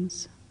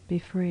beings be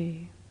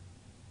free.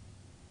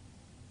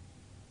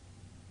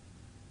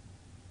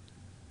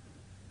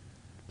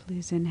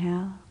 Please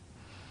inhale.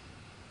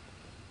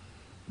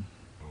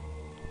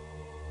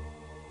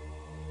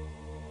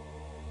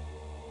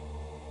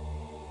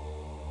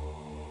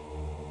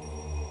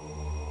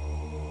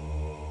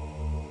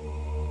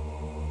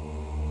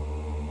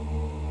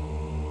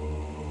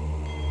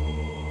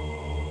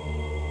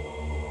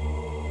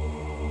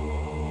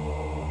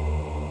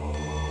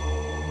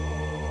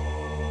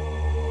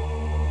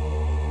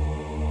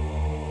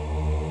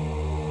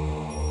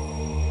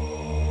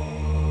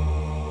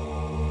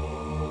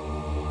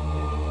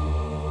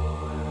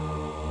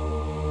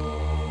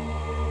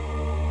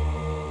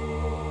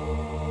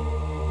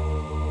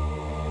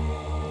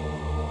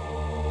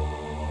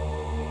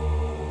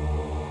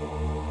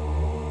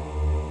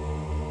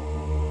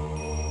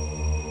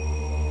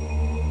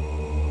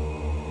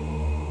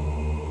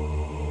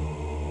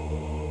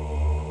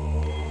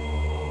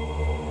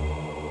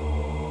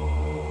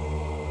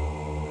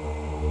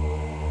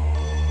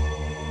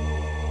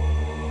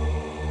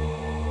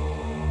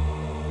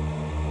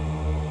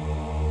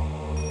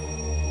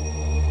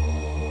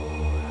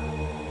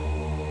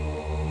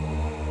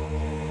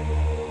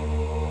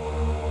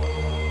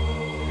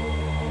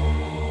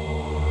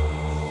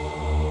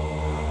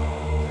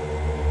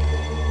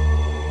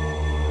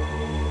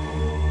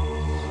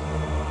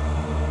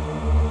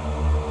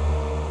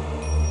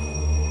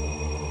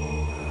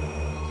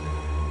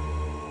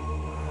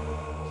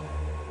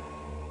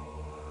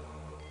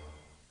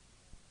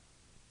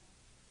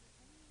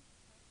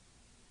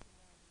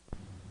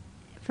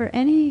 For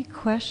any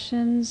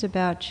questions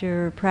about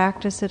your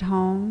practice at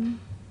home,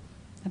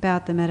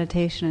 about the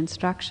meditation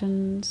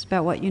instructions,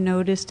 about what you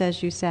noticed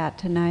as you sat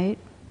tonight,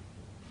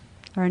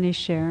 or any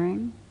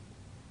sharing,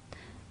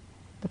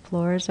 the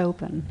floor is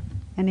open.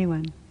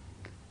 Anyone?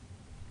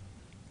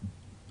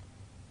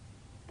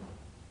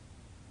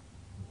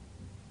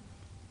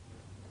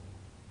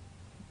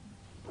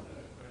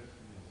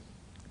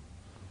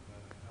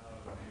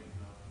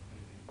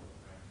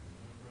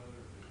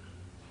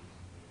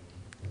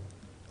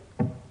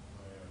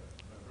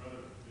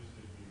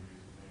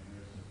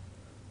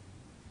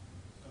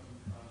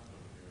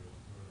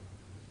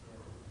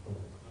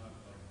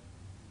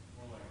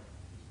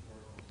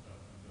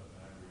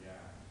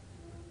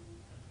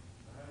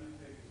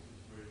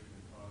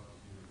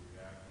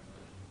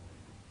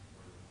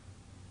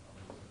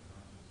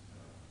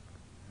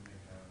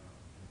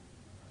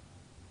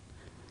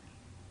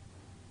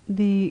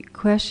 The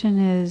question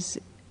is,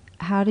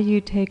 how do you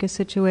take a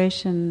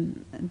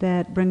situation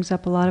that brings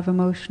up a lot of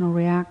emotional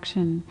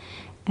reaction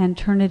and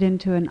turn it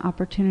into an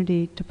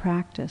opportunity to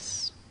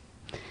practice?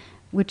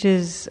 Which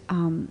is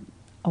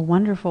a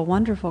wonderful,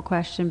 wonderful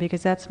question,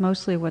 because that's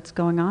mostly what's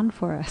going on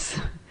for us.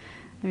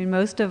 I mean,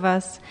 most of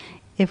us,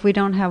 if we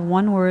don't have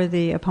one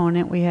worthy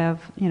opponent, we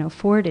have,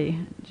 40.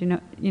 Do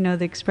you know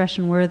the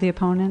expression worthy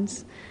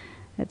opponents?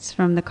 It's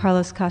from the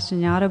Carlos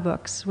Castaneda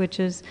books, which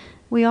is,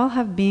 we all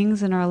have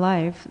beings in our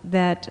life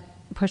that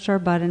push our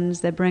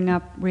buttons, that bring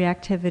up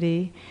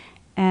reactivity.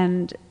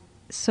 And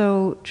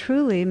so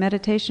truly,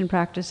 meditation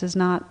practice is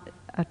not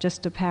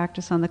just a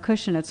practice on the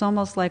cushion. It's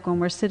almost like when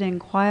we're sitting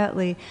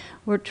quietly,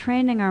 we're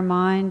training our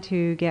mind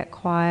to get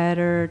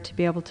quieter, to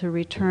be able to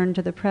return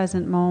to the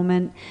present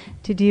moment,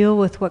 to deal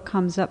with what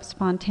comes up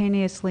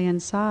spontaneously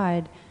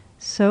inside,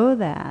 so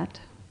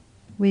that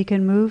we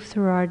can move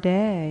through our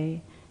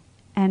day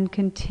and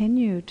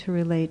continue to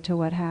relate to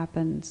what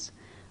happens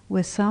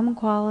with some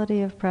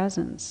quality of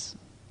presence,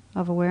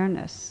 of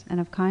awareness, and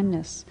of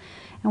kindness.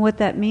 And what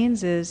that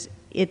means is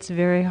it's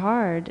very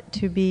hard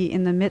to be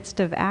in the midst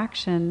of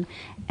action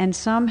and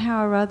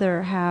somehow or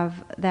other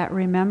have that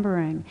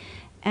remembering.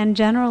 And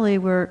generally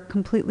we're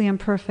completely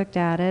imperfect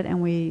at it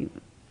and we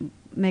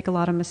make a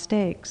lot of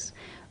mistakes.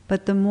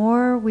 But the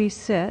more we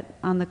sit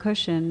on the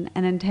cushion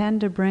and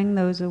intend to bring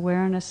those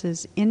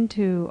awarenesses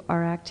into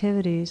our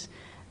activities,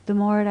 the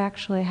more it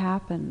actually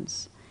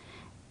happens.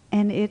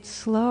 And it's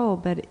slow,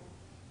 but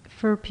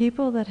for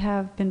people that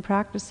have been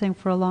practicing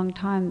for a long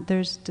time,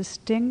 there's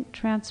distinct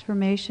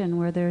transformation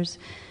where there's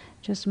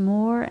just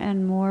more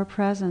and more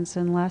presence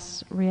and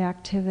less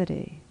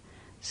reactivity.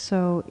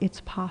 So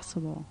it's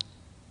possible.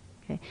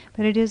 Okay?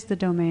 But it is the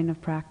domain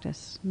of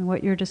practice. And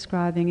what you're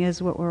describing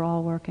is what we're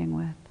all working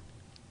with.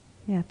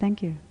 Yeah,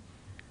 thank you.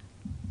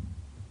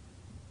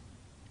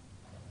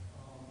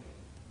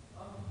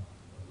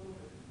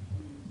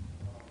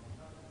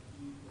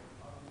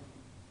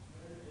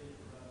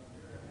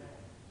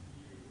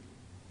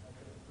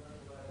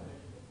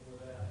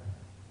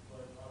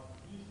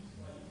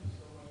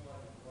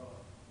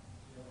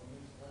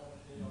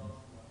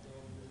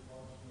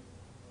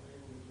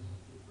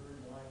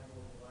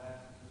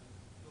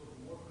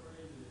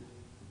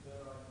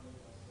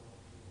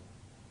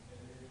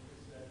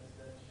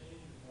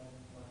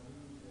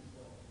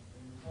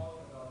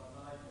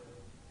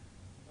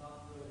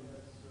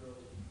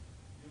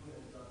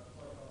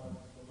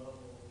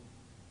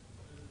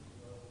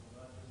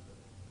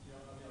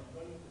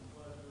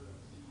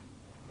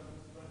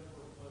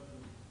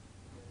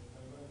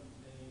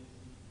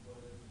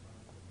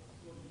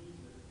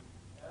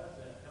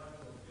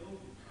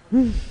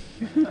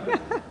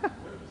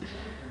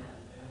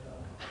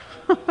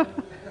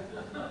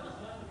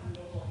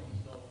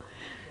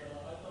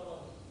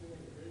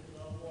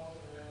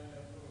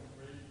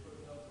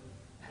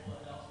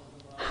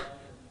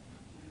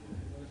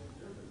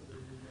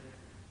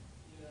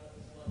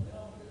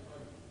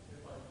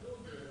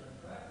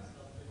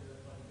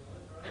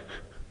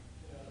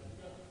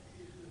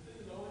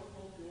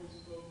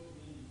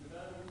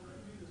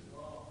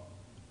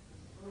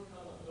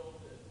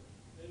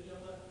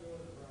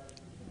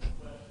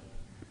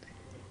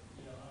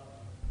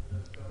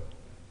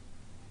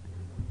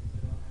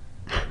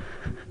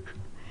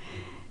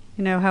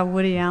 You know how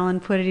Woody Allen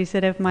put it? He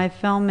said, if my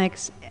film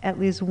makes at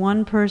least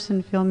one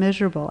person feel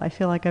miserable, I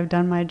feel like I've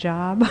done my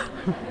job.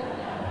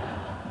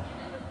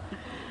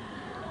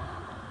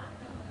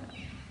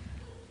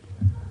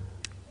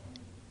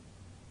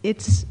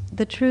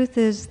 The truth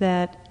is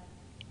that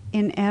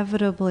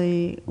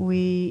inevitably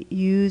we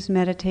use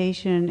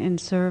meditation in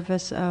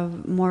service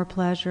of more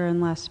pleasure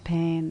and less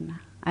pain.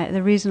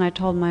 The reason I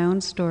told my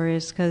own story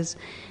is because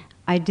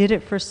I did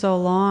it for so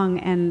long,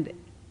 and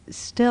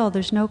still,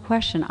 there's no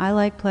question. I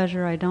like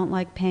pleasure, I don't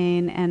like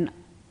pain, and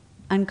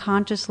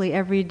unconsciously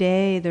every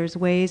day there's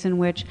ways in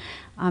which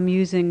I'm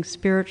using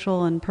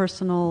spiritual and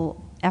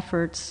personal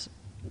efforts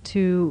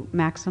to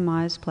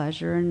maximize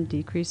pleasure and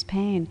decrease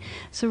pain.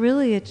 So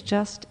really it's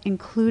just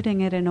including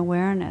it in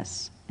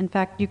awareness. In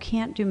fact, you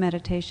can't do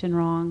meditation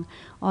wrong.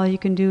 All you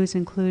can do is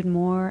include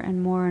more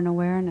and more in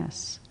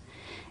awareness.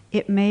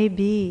 It may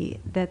be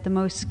that the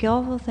most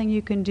skillful thing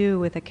you can do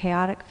with a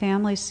chaotic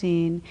family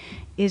scene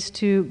is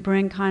to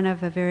bring kind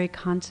of a very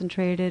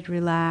concentrated,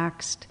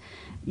 relaxed,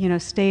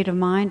 state of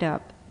mind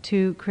up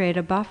to create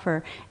a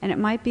buffer. And it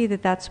might be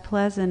that that's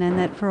pleasant and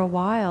that for a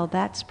while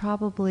that's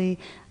probably,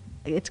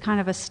 it's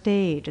kind of a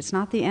stage. It's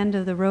not the end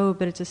of the road,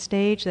 but it's a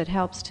stage that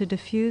helps to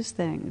diffuse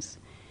things.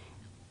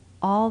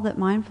 All that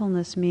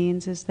mindfulness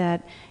means is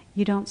that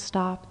you don't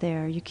stop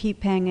there. You keep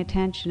paying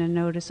attention and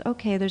notice,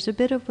 okay, there's a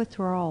bit of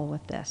withdrawal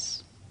with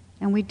this.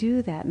 And we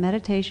do that.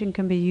 Meditation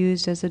can be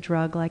used as a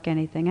drug like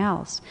anything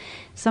else.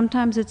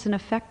 Sometimes it's an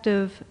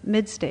effective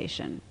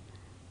mid-station.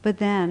 But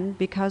then,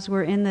 because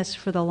we're in this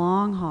for the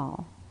long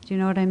haul, do you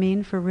know what I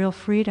mean? For real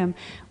freedom,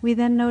 we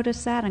then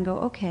notice that and go,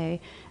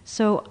 okay,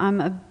 so I'm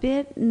a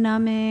bit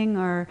numbing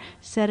or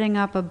setting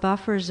up a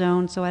buffer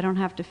zone so I don't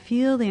have to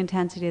feel the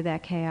intensity of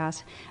that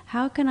chaos.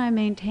 How can I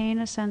maintain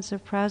a sense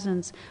of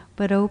presence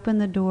but open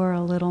the door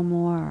a little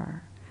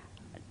more?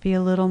 Be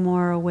a little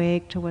more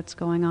awake to what's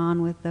going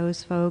on with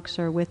those folks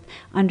or with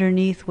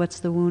underneath what's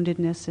the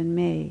woundedness in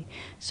me.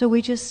 So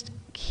we just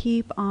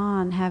keep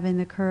on having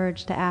the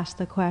courage to ask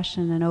the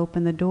question and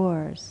open the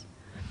doors.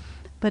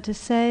 But to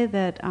say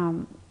that,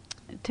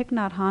 Thich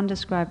Nhat Hanh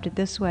described it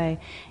this way,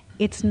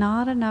 it's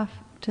not enough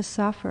to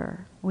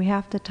suffer. We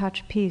have to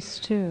touch peace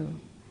too.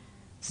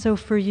 So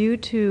for you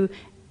to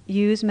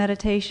use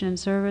meditation in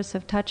service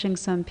of touching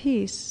some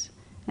peace,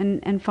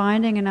 And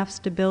finding enough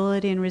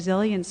stability and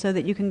resilience so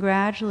that you can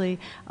gradually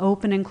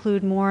open and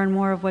include more and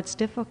more of what's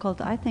difficult,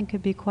 I think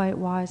could be quite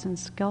wise and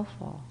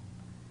skillful.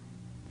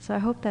 So I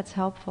hope that's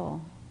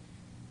helpful.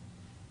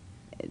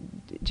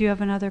 Do you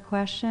have another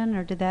question,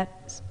 or did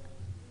that...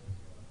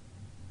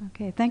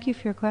 Okay, thank you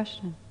for your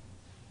question.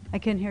 I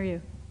can hear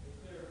you.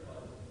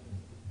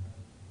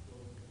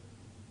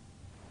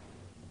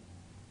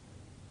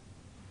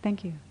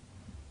 Thank you.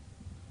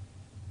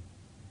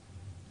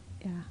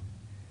 Yeah.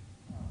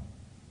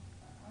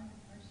 I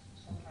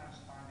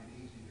sometimes find it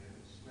easy to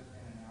slip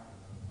in and out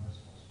of a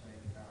blissful state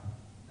without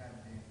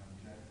that being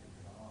objective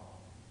at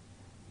all.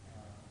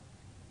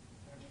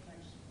 Don't you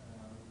think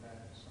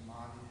that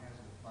samadhi has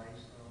a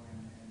place, though, in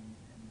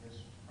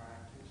this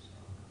practice,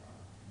 or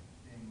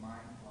being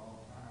mindful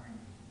all the time? I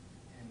mean,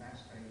 in that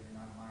state, you're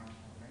not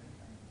mindful of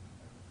anything.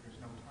 There's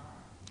no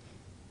time.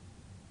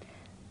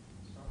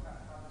 So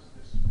how does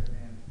this fit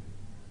into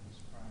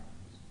this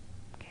practice?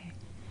 Okay.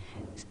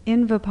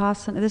 In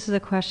Vipassana, this is a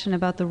question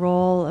about the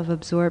role of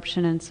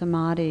absorption and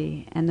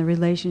samadhi and the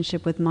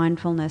relationship with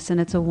mindfulness, and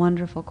it's a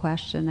wonderful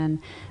question, and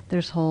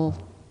there's whole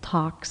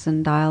talks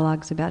and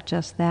dialogues about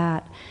just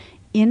that.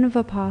 In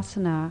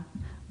Vipassana,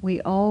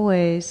 we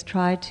always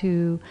try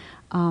to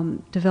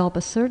develop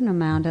a certain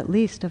amount, at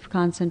least, of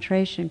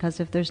concentration, because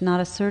if there's not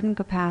a certain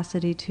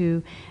capacity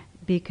to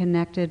be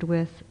connected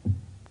with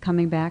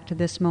coming back to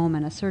this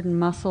moment, a certain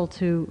muscle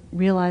to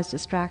realize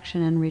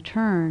distraction and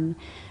return,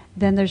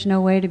 then there's no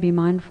way to be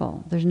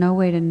mindful. There's no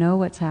way to know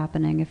what's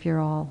happening if you're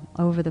all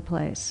over the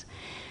place.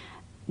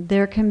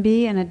 There can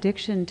be an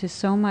addiction to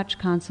so much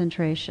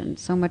concentration,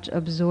 so much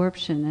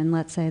absorption in,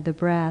 let's say, the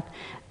breath,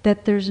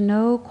 that there's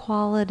no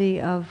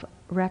quality of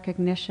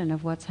recognition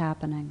of what's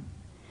happening.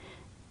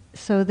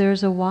 So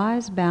there's a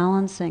wise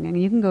balancing,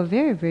 and you can go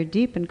very, very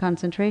deep in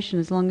concentration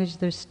as long as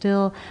there's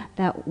still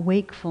that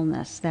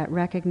wakefulness, that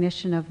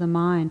recognition of the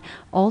mind.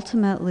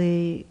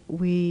 Ultimately,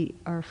 we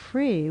are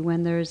free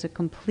when there's a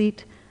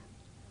complete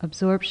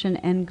absorption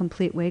and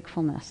complete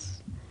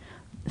wakefulness.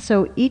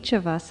 So each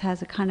of us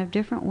has a kind of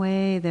different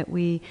way that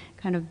we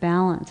kind of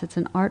balance. It's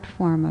an art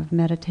form of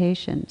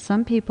meditation.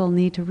 Some people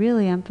need to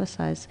really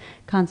emphasize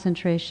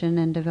concentration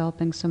and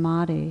developing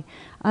samadhi.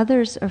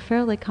 Others are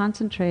fairly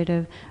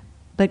concentrative,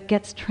 but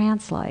gets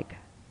trance-like,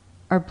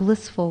 are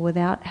blissful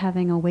without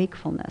having a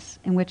wakefulness,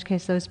 in which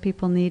case those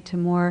people need to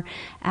more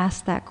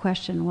ask that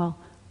question, well,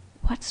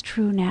 what's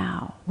true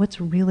now? What's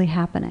really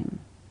happening?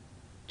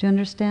 Do you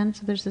understand?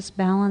 So there's this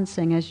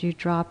balancing as you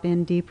drop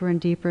in deeper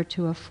and deeper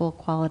to a full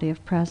quality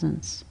of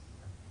presence.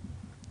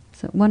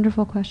 It's a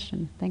wonderful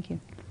question. Thank you.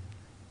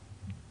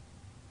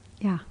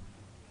 Yeah.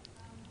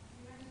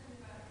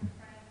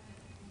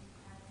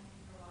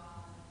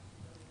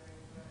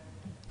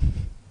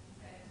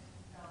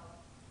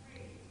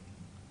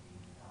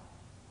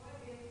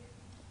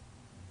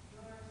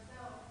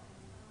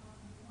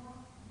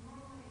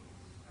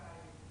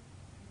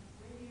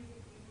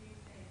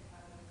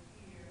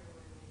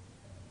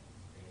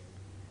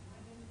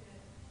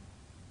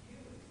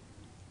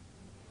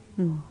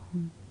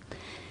 Mm-hmm.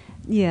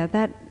 Yeah,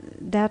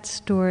 that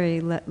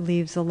story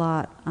leaves a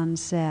lot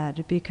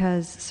unsaid,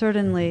 because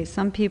certainly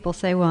some people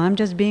say, well, I'm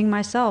just being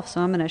myself,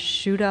 so I'm going to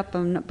shoot up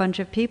a bunch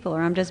of people,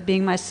 or I'm just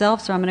being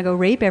myself, so I'm going to go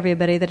rape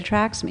everybody that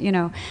attracts me,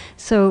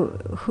 So,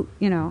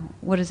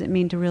 what does it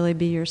mean to really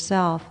be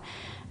yourself?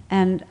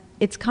 And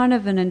it's kind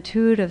of an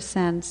intuitive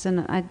sense,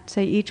 and I'd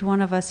say each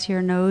one of us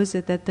here knows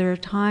it, that there are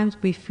times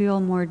we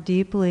feel more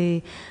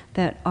deeply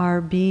that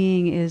our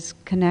being is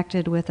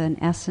connected with an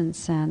essence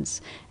sense,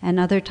 and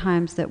other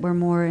times that we're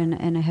more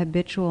in a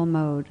habitual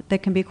mode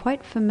that can be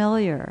quite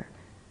familiar,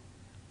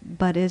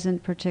 but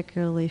isn't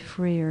particularly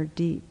free or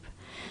deep.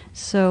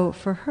 So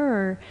for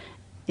her,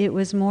 it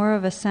was more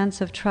of a sense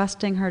of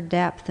trusting her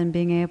depth and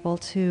being able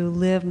to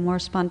live more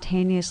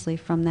spontaneously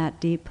from that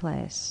deep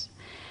place.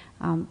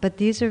 But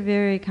these are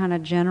very kind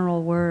of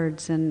general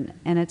words, and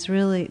it's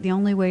really, the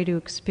only way to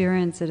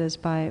experience it is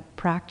by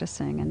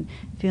practicing and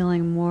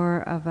feeling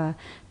more of a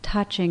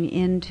touching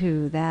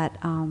into that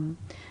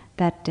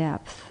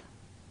depth.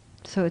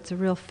 So it's a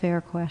real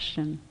fair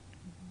question.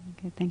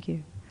 Okay, thank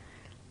you.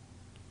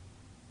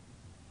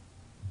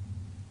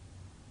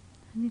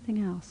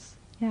 Anything else?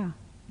 Yeah.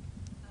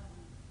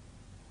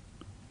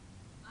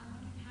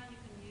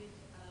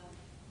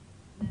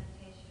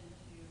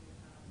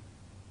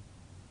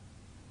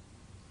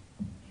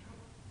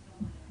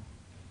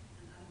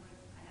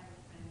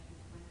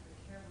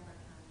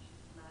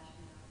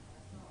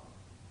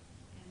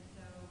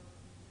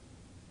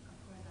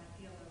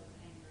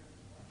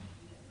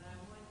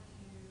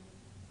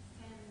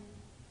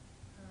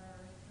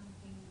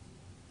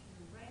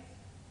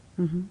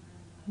 Mm-hmm.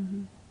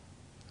 Mm-hmm.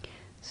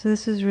 So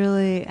this is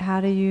really,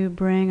 how do you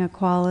bring a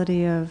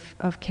quality of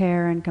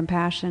care and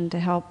compassion to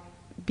help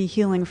be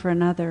healing for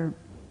another?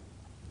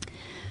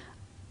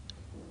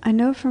 I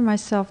know for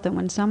myself that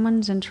when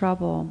someone's in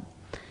trouble,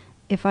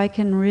 if I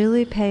can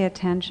really pay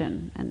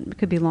attention, and it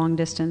could be long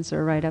distance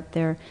or right up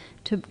there,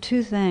 to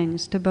two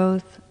things, to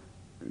both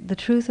the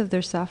truth of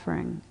their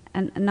suffering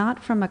and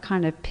not from a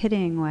kind of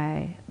pitying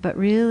way, but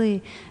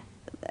really,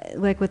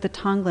 like with the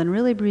Tonglen,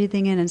 really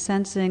breathing in and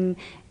sensing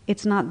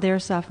it's not their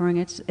suffering,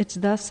 it's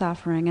the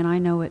suffering, and I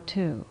know it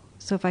too.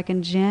 So if I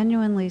can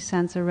genuinely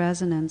sense a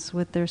resonance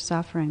with their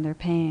suffering, their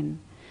pain,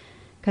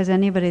 because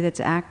anybody that's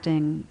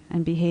acting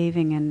and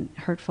behaving in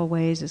hurtful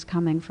ways is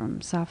coming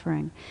from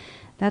suffering.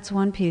 That's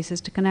one piece,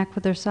 is to connect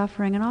with their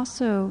suffering and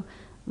also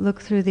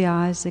look through the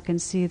eyes that can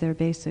see their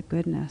basic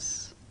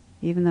goodness,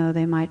 even though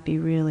they might be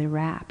really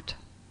wrapped,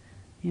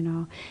 you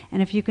know.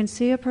 And if you can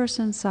see a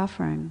person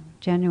suffering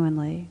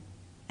genuinely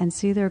and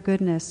see their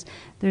goodness,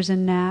 there's a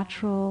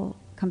natural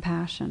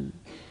compassion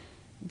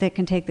that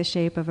can take the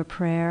shape of a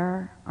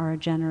prayer or a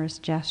generous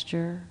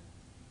gesture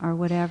or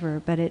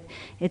whatever, but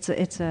it's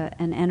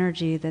an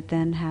energy that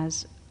then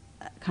has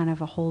kind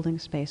of a holding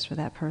space for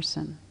that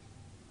person.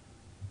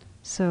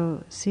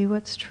 So see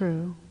what's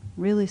true,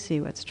 really see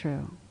what's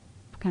true,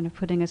 kind of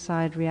putting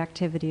aside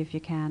reactivity if you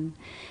can,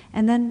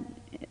 and then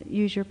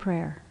use your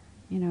prayer.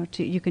 You know,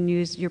 you can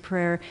use your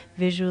prayer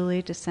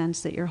visually to sense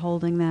that you're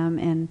holding them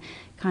in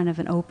kind of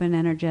an open,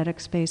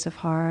 energetic space of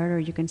heart, or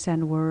you can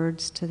send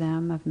words to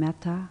them of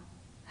metta,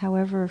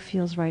 however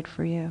feels right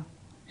for you.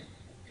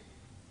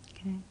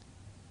 Okay.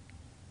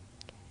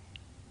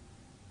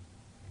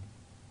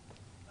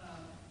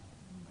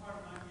 Part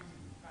of my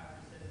music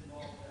practice has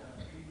involved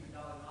reading the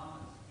Dalai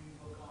Lama's new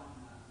book on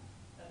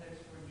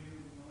ethics for a new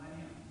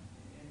millennium.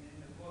 And in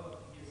the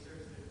book, he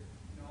asserts that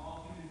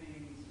all human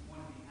beings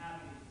want to be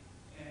happy,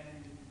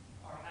 and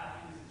our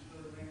happiness is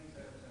really linked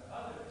to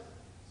others.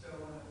 So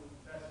one of the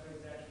best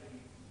ways to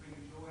actually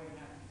bring joy and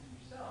happiness to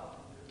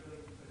yourself is to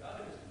really put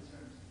others'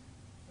 concerns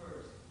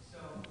first.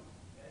 So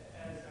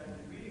as I've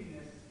been reading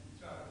this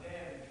throughout the day,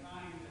 I've been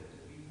trying to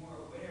be more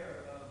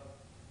aware of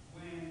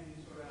when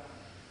sort of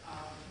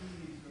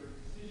opportunities or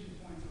decision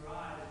points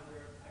arise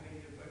where I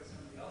can either put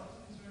somebody else's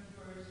concerns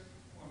first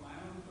or my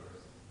own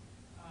first.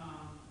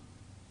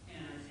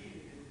 And I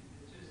see that it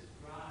just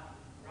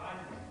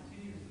rises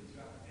continuously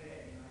throughout the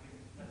day. I can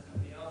let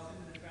somebody else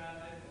into the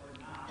traffic or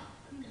not,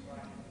 or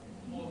I can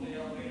hold the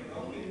elevator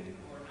open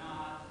or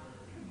not,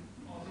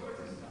 or all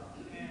sorts of stuff.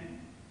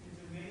 And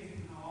it's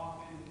amazing how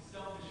often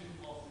selfish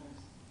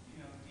impulses,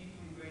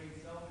 deeply ingrained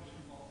selfish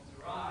impulses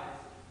arise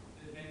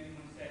that make me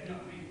want to say, no,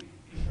 me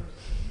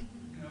first.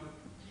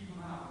 Keep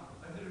them out.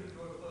 Let them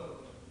go close.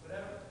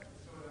 Whatever.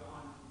 It's sort of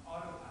on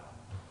autopilot.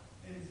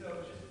 And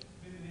so it's just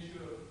been an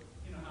issue of,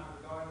 how to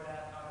regard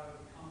that, how to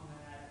overcome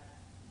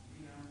that.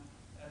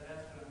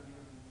 That's what I'm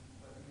doing.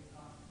 What you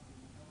constantly.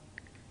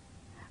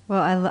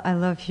 Well, I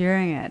love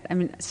hearing it. I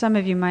mean, some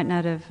of you might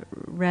not have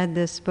read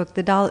this book.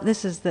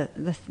 This is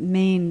the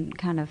main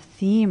kind of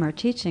theme or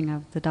teaching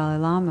of the Dalai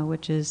Lama,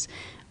 which is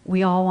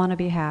we all want to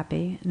be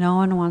happy. No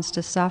one wants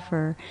to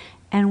suffer.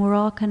 And we're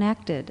all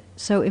connected.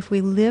 So if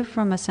we live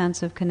from a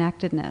sense of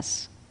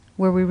connectedness,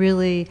 where we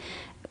really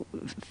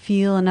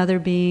feel another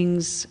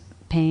being's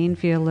pain,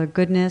 feel their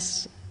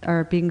goodness,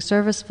 or being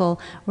serviceful,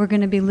 we're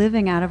going to be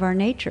living out of our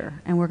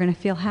nature, and we're going to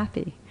feel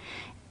happy.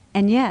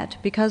 And yet,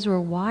 because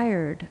we're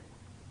wired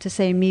to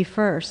say me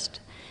first,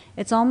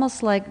 it's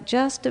almost like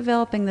just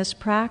developing this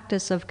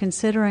practice of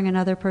considering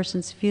another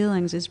person's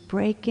feelings is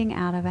breaking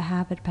out of a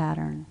habit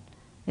pattern.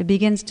 It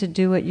begins to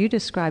do what you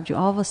described. You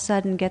all of a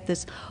sudden get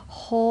this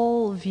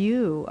whole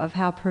view of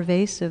how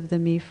pervasive the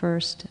me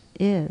first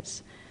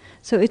is.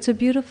 So it's a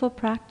beautiful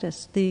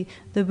practice. The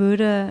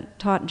Buddha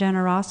taught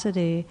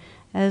generosity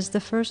as the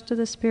first of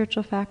the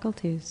spiritual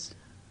faculties.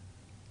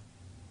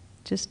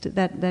 Just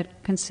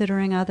that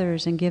considering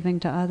others and giving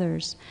to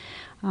others.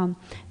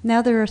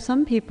 Now there are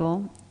some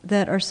people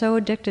that are so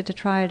addicted to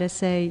try to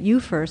say you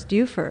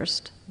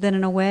first, that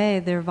in a way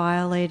they're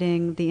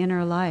violating the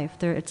inner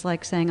life. It's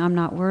like saying I'm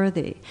not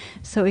worthy.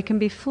 So it can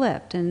be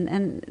flipped,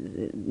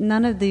 and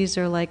none of these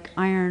are like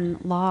iron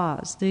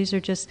laws. These are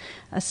just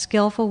a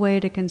skillful way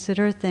to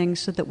consider things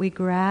so that we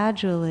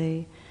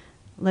gradually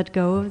let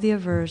go of the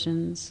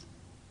aversions,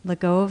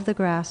 let go of the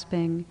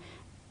grasping,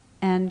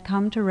 and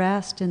come to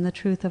rest in the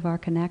truth of our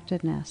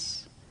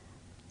connectedness.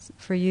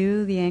 For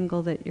you, the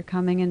angle that you're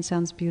coming in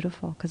sounds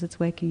beautiful because it's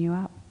waking you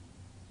up.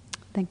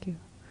 Thank you.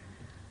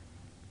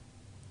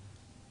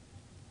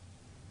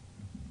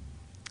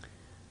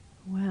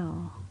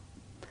 Well,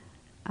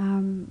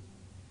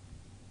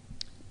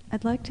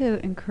 I'd like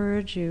to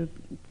encourage you,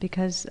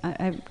 because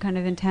I kind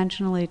of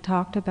intentionally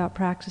talked about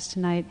practice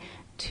tonight,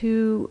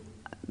 to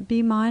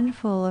be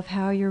mindful of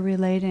how you're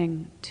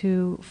relating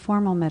to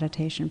formal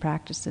meditation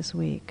practice this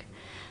week.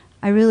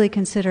 I really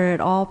consider it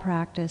all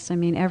practice. I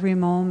mean, every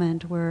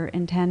moment we're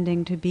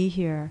intending to be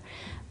here.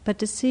 But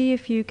to see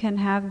if you can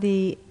have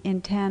the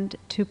intent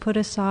to put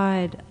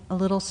aside a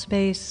little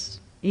space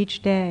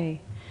each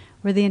day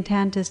where the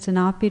intent is to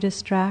not be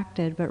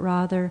distracted, but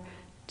rather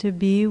to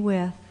be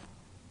with,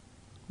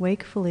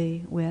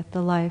 wakefully with,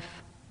 the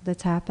life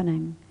that's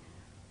happening,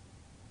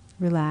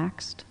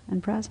 relaxed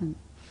and present.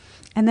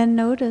 And then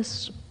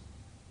notice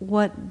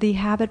what the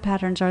habit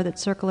patterns are that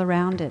circle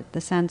around it,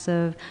 the sense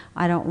of,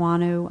 I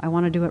want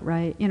to do it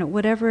right,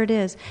 whatever it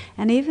is.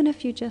 And even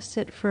if you just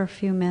sit for a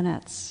few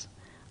minutes,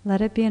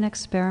 Let it be an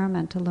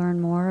experiment to learn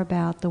more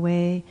about the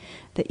way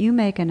that you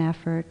make an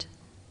effort,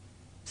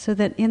 so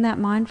that in that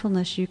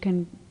mindfulness you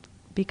can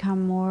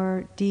become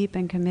more deep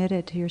and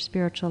committed to your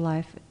spiritual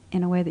life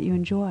in a way that you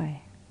enjoy.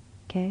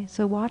 Okay?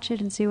 So watch it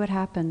and see what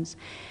happens.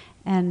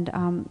 And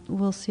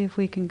we'll see if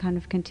we can kind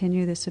of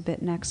continue this a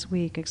bit next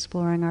week,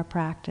 exploring our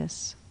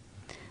practice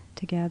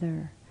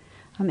together.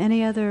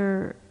 Any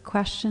other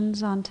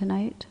questions on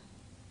tonight?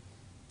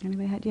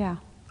 Anybody had? Yeah.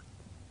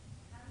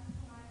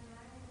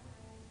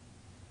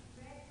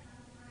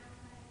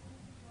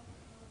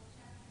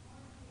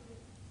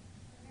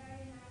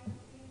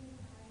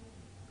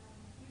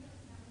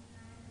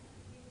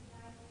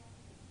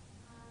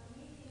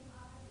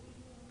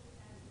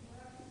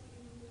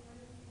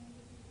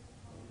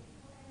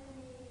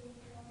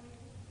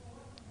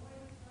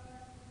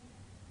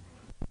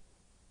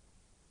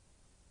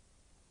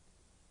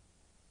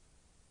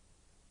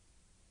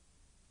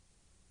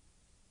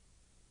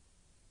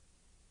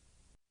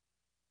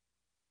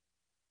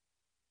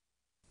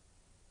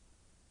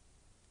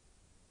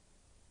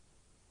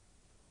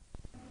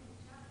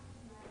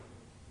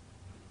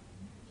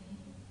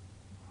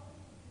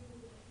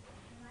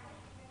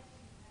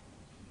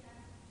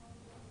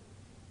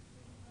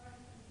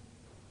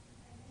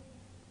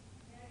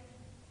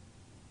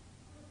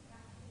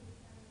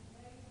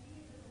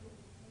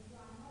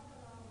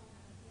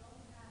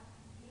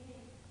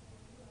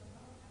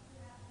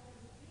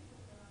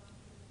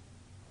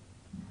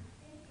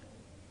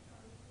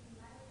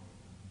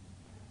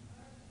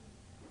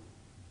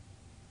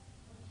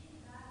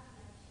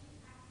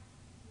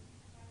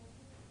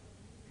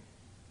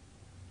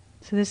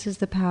 So this is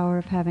the power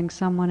of having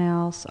someone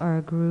else or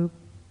a group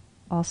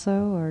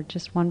also, or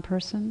just one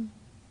person?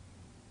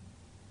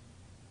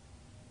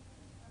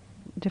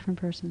 Different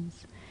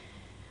persons.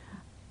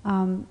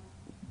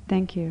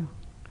 Thank you.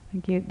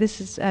 Thank you. This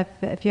is,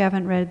 if you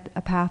haven't read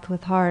A Path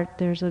with Heart,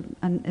 there's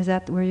is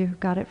that where you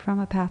got it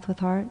from, A Path with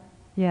Heart?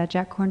 Yeah,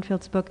 Jack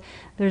Kornfield's book.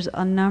 There's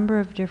a number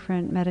of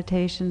different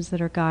meditations that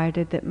are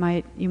guided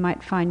that you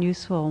might find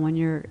useful when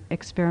you're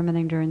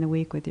experimenting during the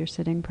week with your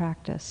sitting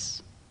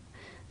practice.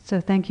 So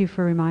thank you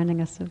for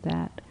reminding us of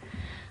that.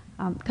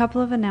 A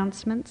couple of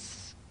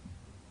announcements.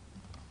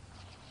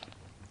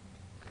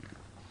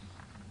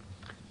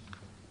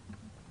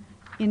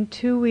 In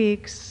 2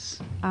 weeks,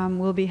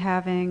 we'll be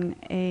having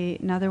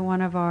another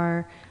one of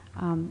our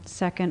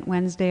second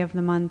Wednesday of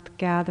the month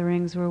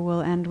gatherings, where we'll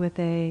end with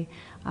a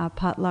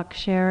potluck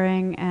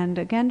sharing. And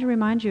again, to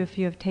remind you, if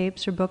you have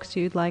tapes or books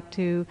you'd like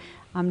to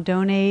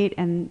donate,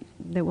 and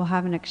that we'll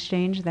have an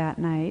exchange that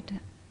night.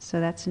 So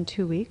that's in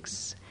 2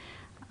 weeks.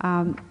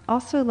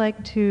 Also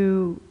like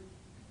to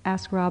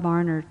ask Rob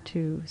Arner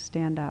to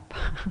stand up.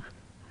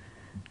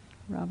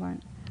 Rob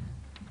Arner.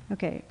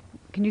 Okay,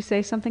 can you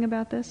say something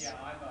about this? Yeah,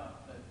 I'm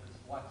the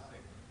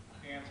dyslexic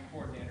dance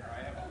coordinator.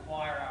 I have a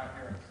flyer out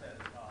here that says,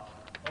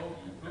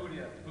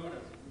 Buddha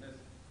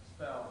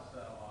misspelled. So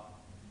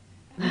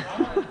I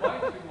want to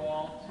invite you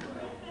all to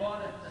a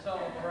fun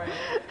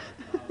celebration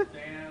of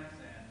dance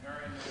and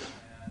merriment,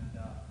 and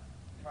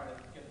try to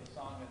get the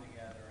sangha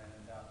together.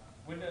 And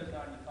Windows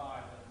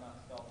 95 does not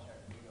spell check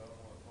Buddha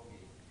or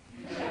boogie.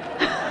 Boogie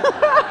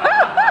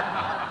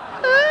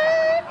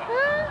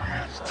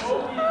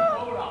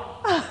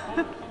Boda.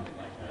 Something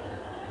like that.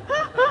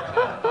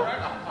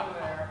 Corrections are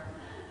there.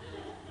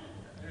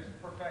 There's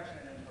perfection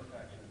and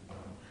imperfection.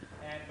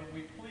 But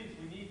we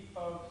need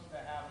folks to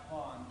have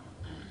fun,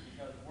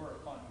 because we're a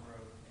fun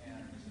group,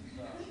 and this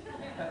is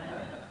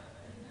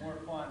more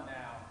fun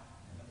now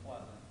in the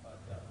pleasant.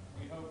 But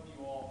we hope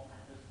you all,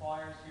 there's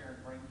flyers here,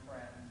 and bring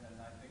friends, and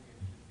I think it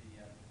should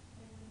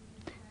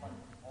be fun.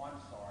 Oh, I'm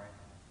sorry.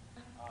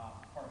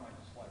 Part of my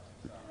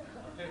dyslexia.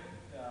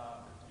 So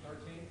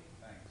 13th?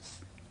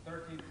 Thanks.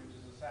 13th, which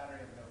is a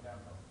Saturday of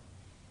November.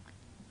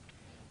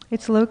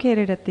 It's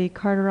located at the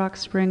Carter Rock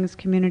Springs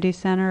Community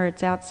Center.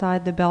 It's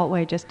outside the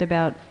Beltway, just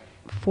about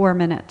 4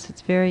 minutes.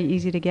 It's very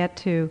easy to get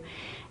to.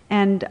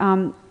 And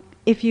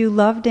if you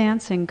love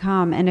dancing,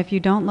 come. And if you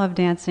don't love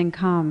dancing,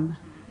 come.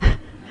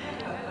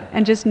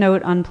 And just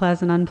note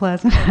unpleasant.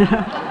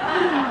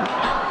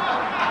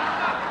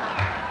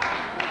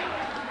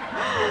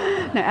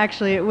 No,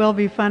 actually, it will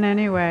be fun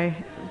anyway.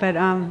 But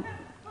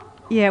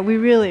yeah, we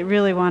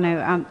really want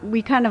to.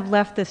 We kind of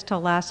left this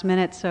till last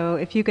minute, so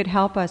if you could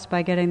help us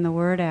by getting the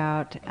word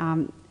out,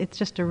 it's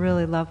just a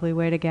really lovely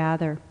way to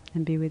gather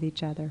and be with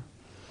each other.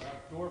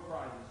 Door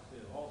prizes too,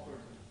 all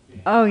sorts of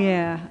games. Oh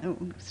yeah,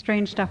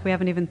 strange stuff we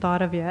haven't even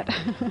thought of yet.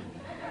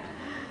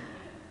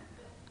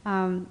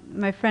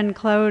 My friend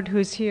Claude,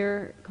 who's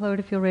here, Claude,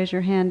 if you'll raise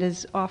your hand,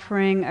 is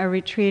offering a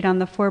retreat on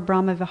the 4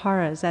 Brahma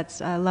Viharas.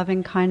 That's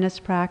loving kindness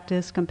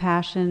practice,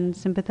 compassion,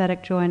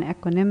 sympathetic joy, and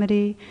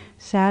equanimity,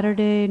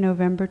 Saturday,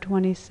 November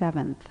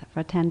 27th,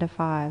 from 10 to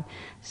 5.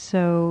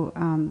 So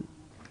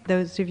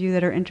those of you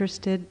that are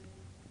interested,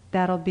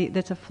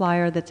 that's a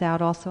flyer that's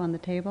out also on the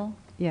table.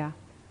 Yeah.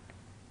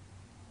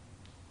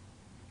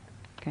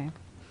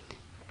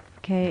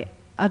 Okay,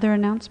 other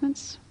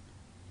announcements?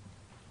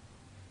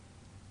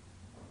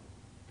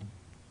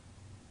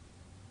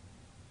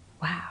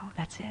 Wow.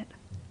 that's it.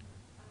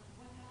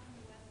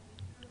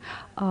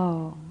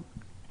 Oh,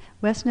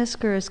 Wes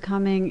Nisker is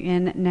coming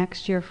in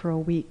next year for a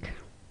week.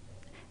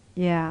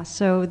 Yeah,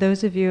 so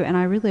those of you, and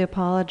I really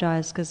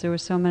apologize because there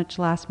was so much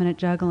last minute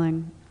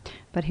juggling,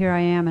 but here I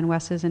am and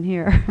Wes isn't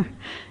here,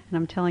 and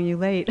I'm telling you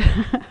late.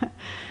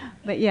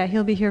 But yeah,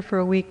 he'll be here for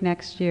a week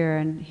next year,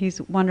 and he's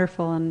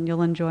wonderful, and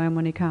you'll enjoy him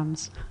when he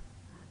comes.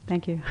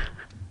 Thank you.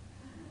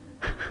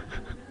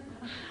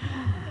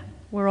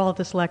 We're all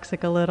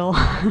dyslexic a little.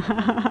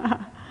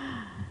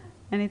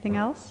 Anything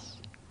else?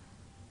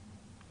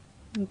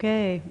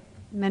 Okay,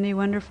 many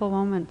wonderful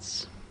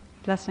moments.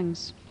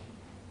 Blessings.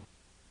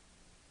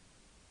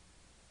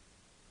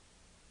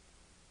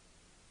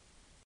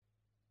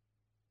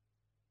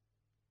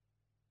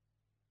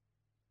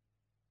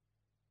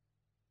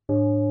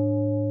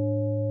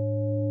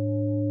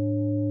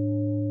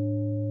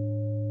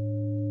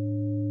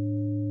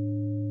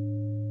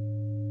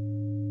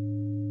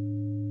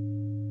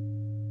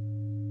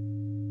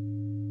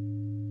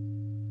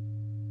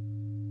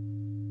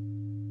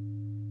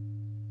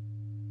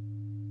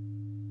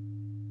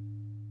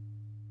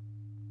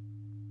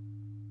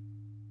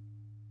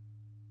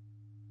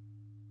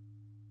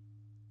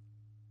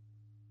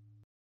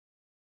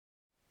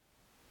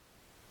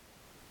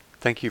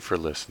 Thank you for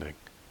listening.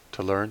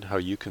 To learn how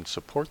you can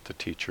support the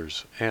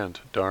teachers and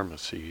Dharma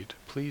Seed,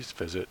 please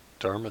visit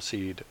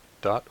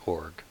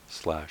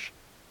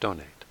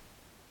dharmaseed.org/donate.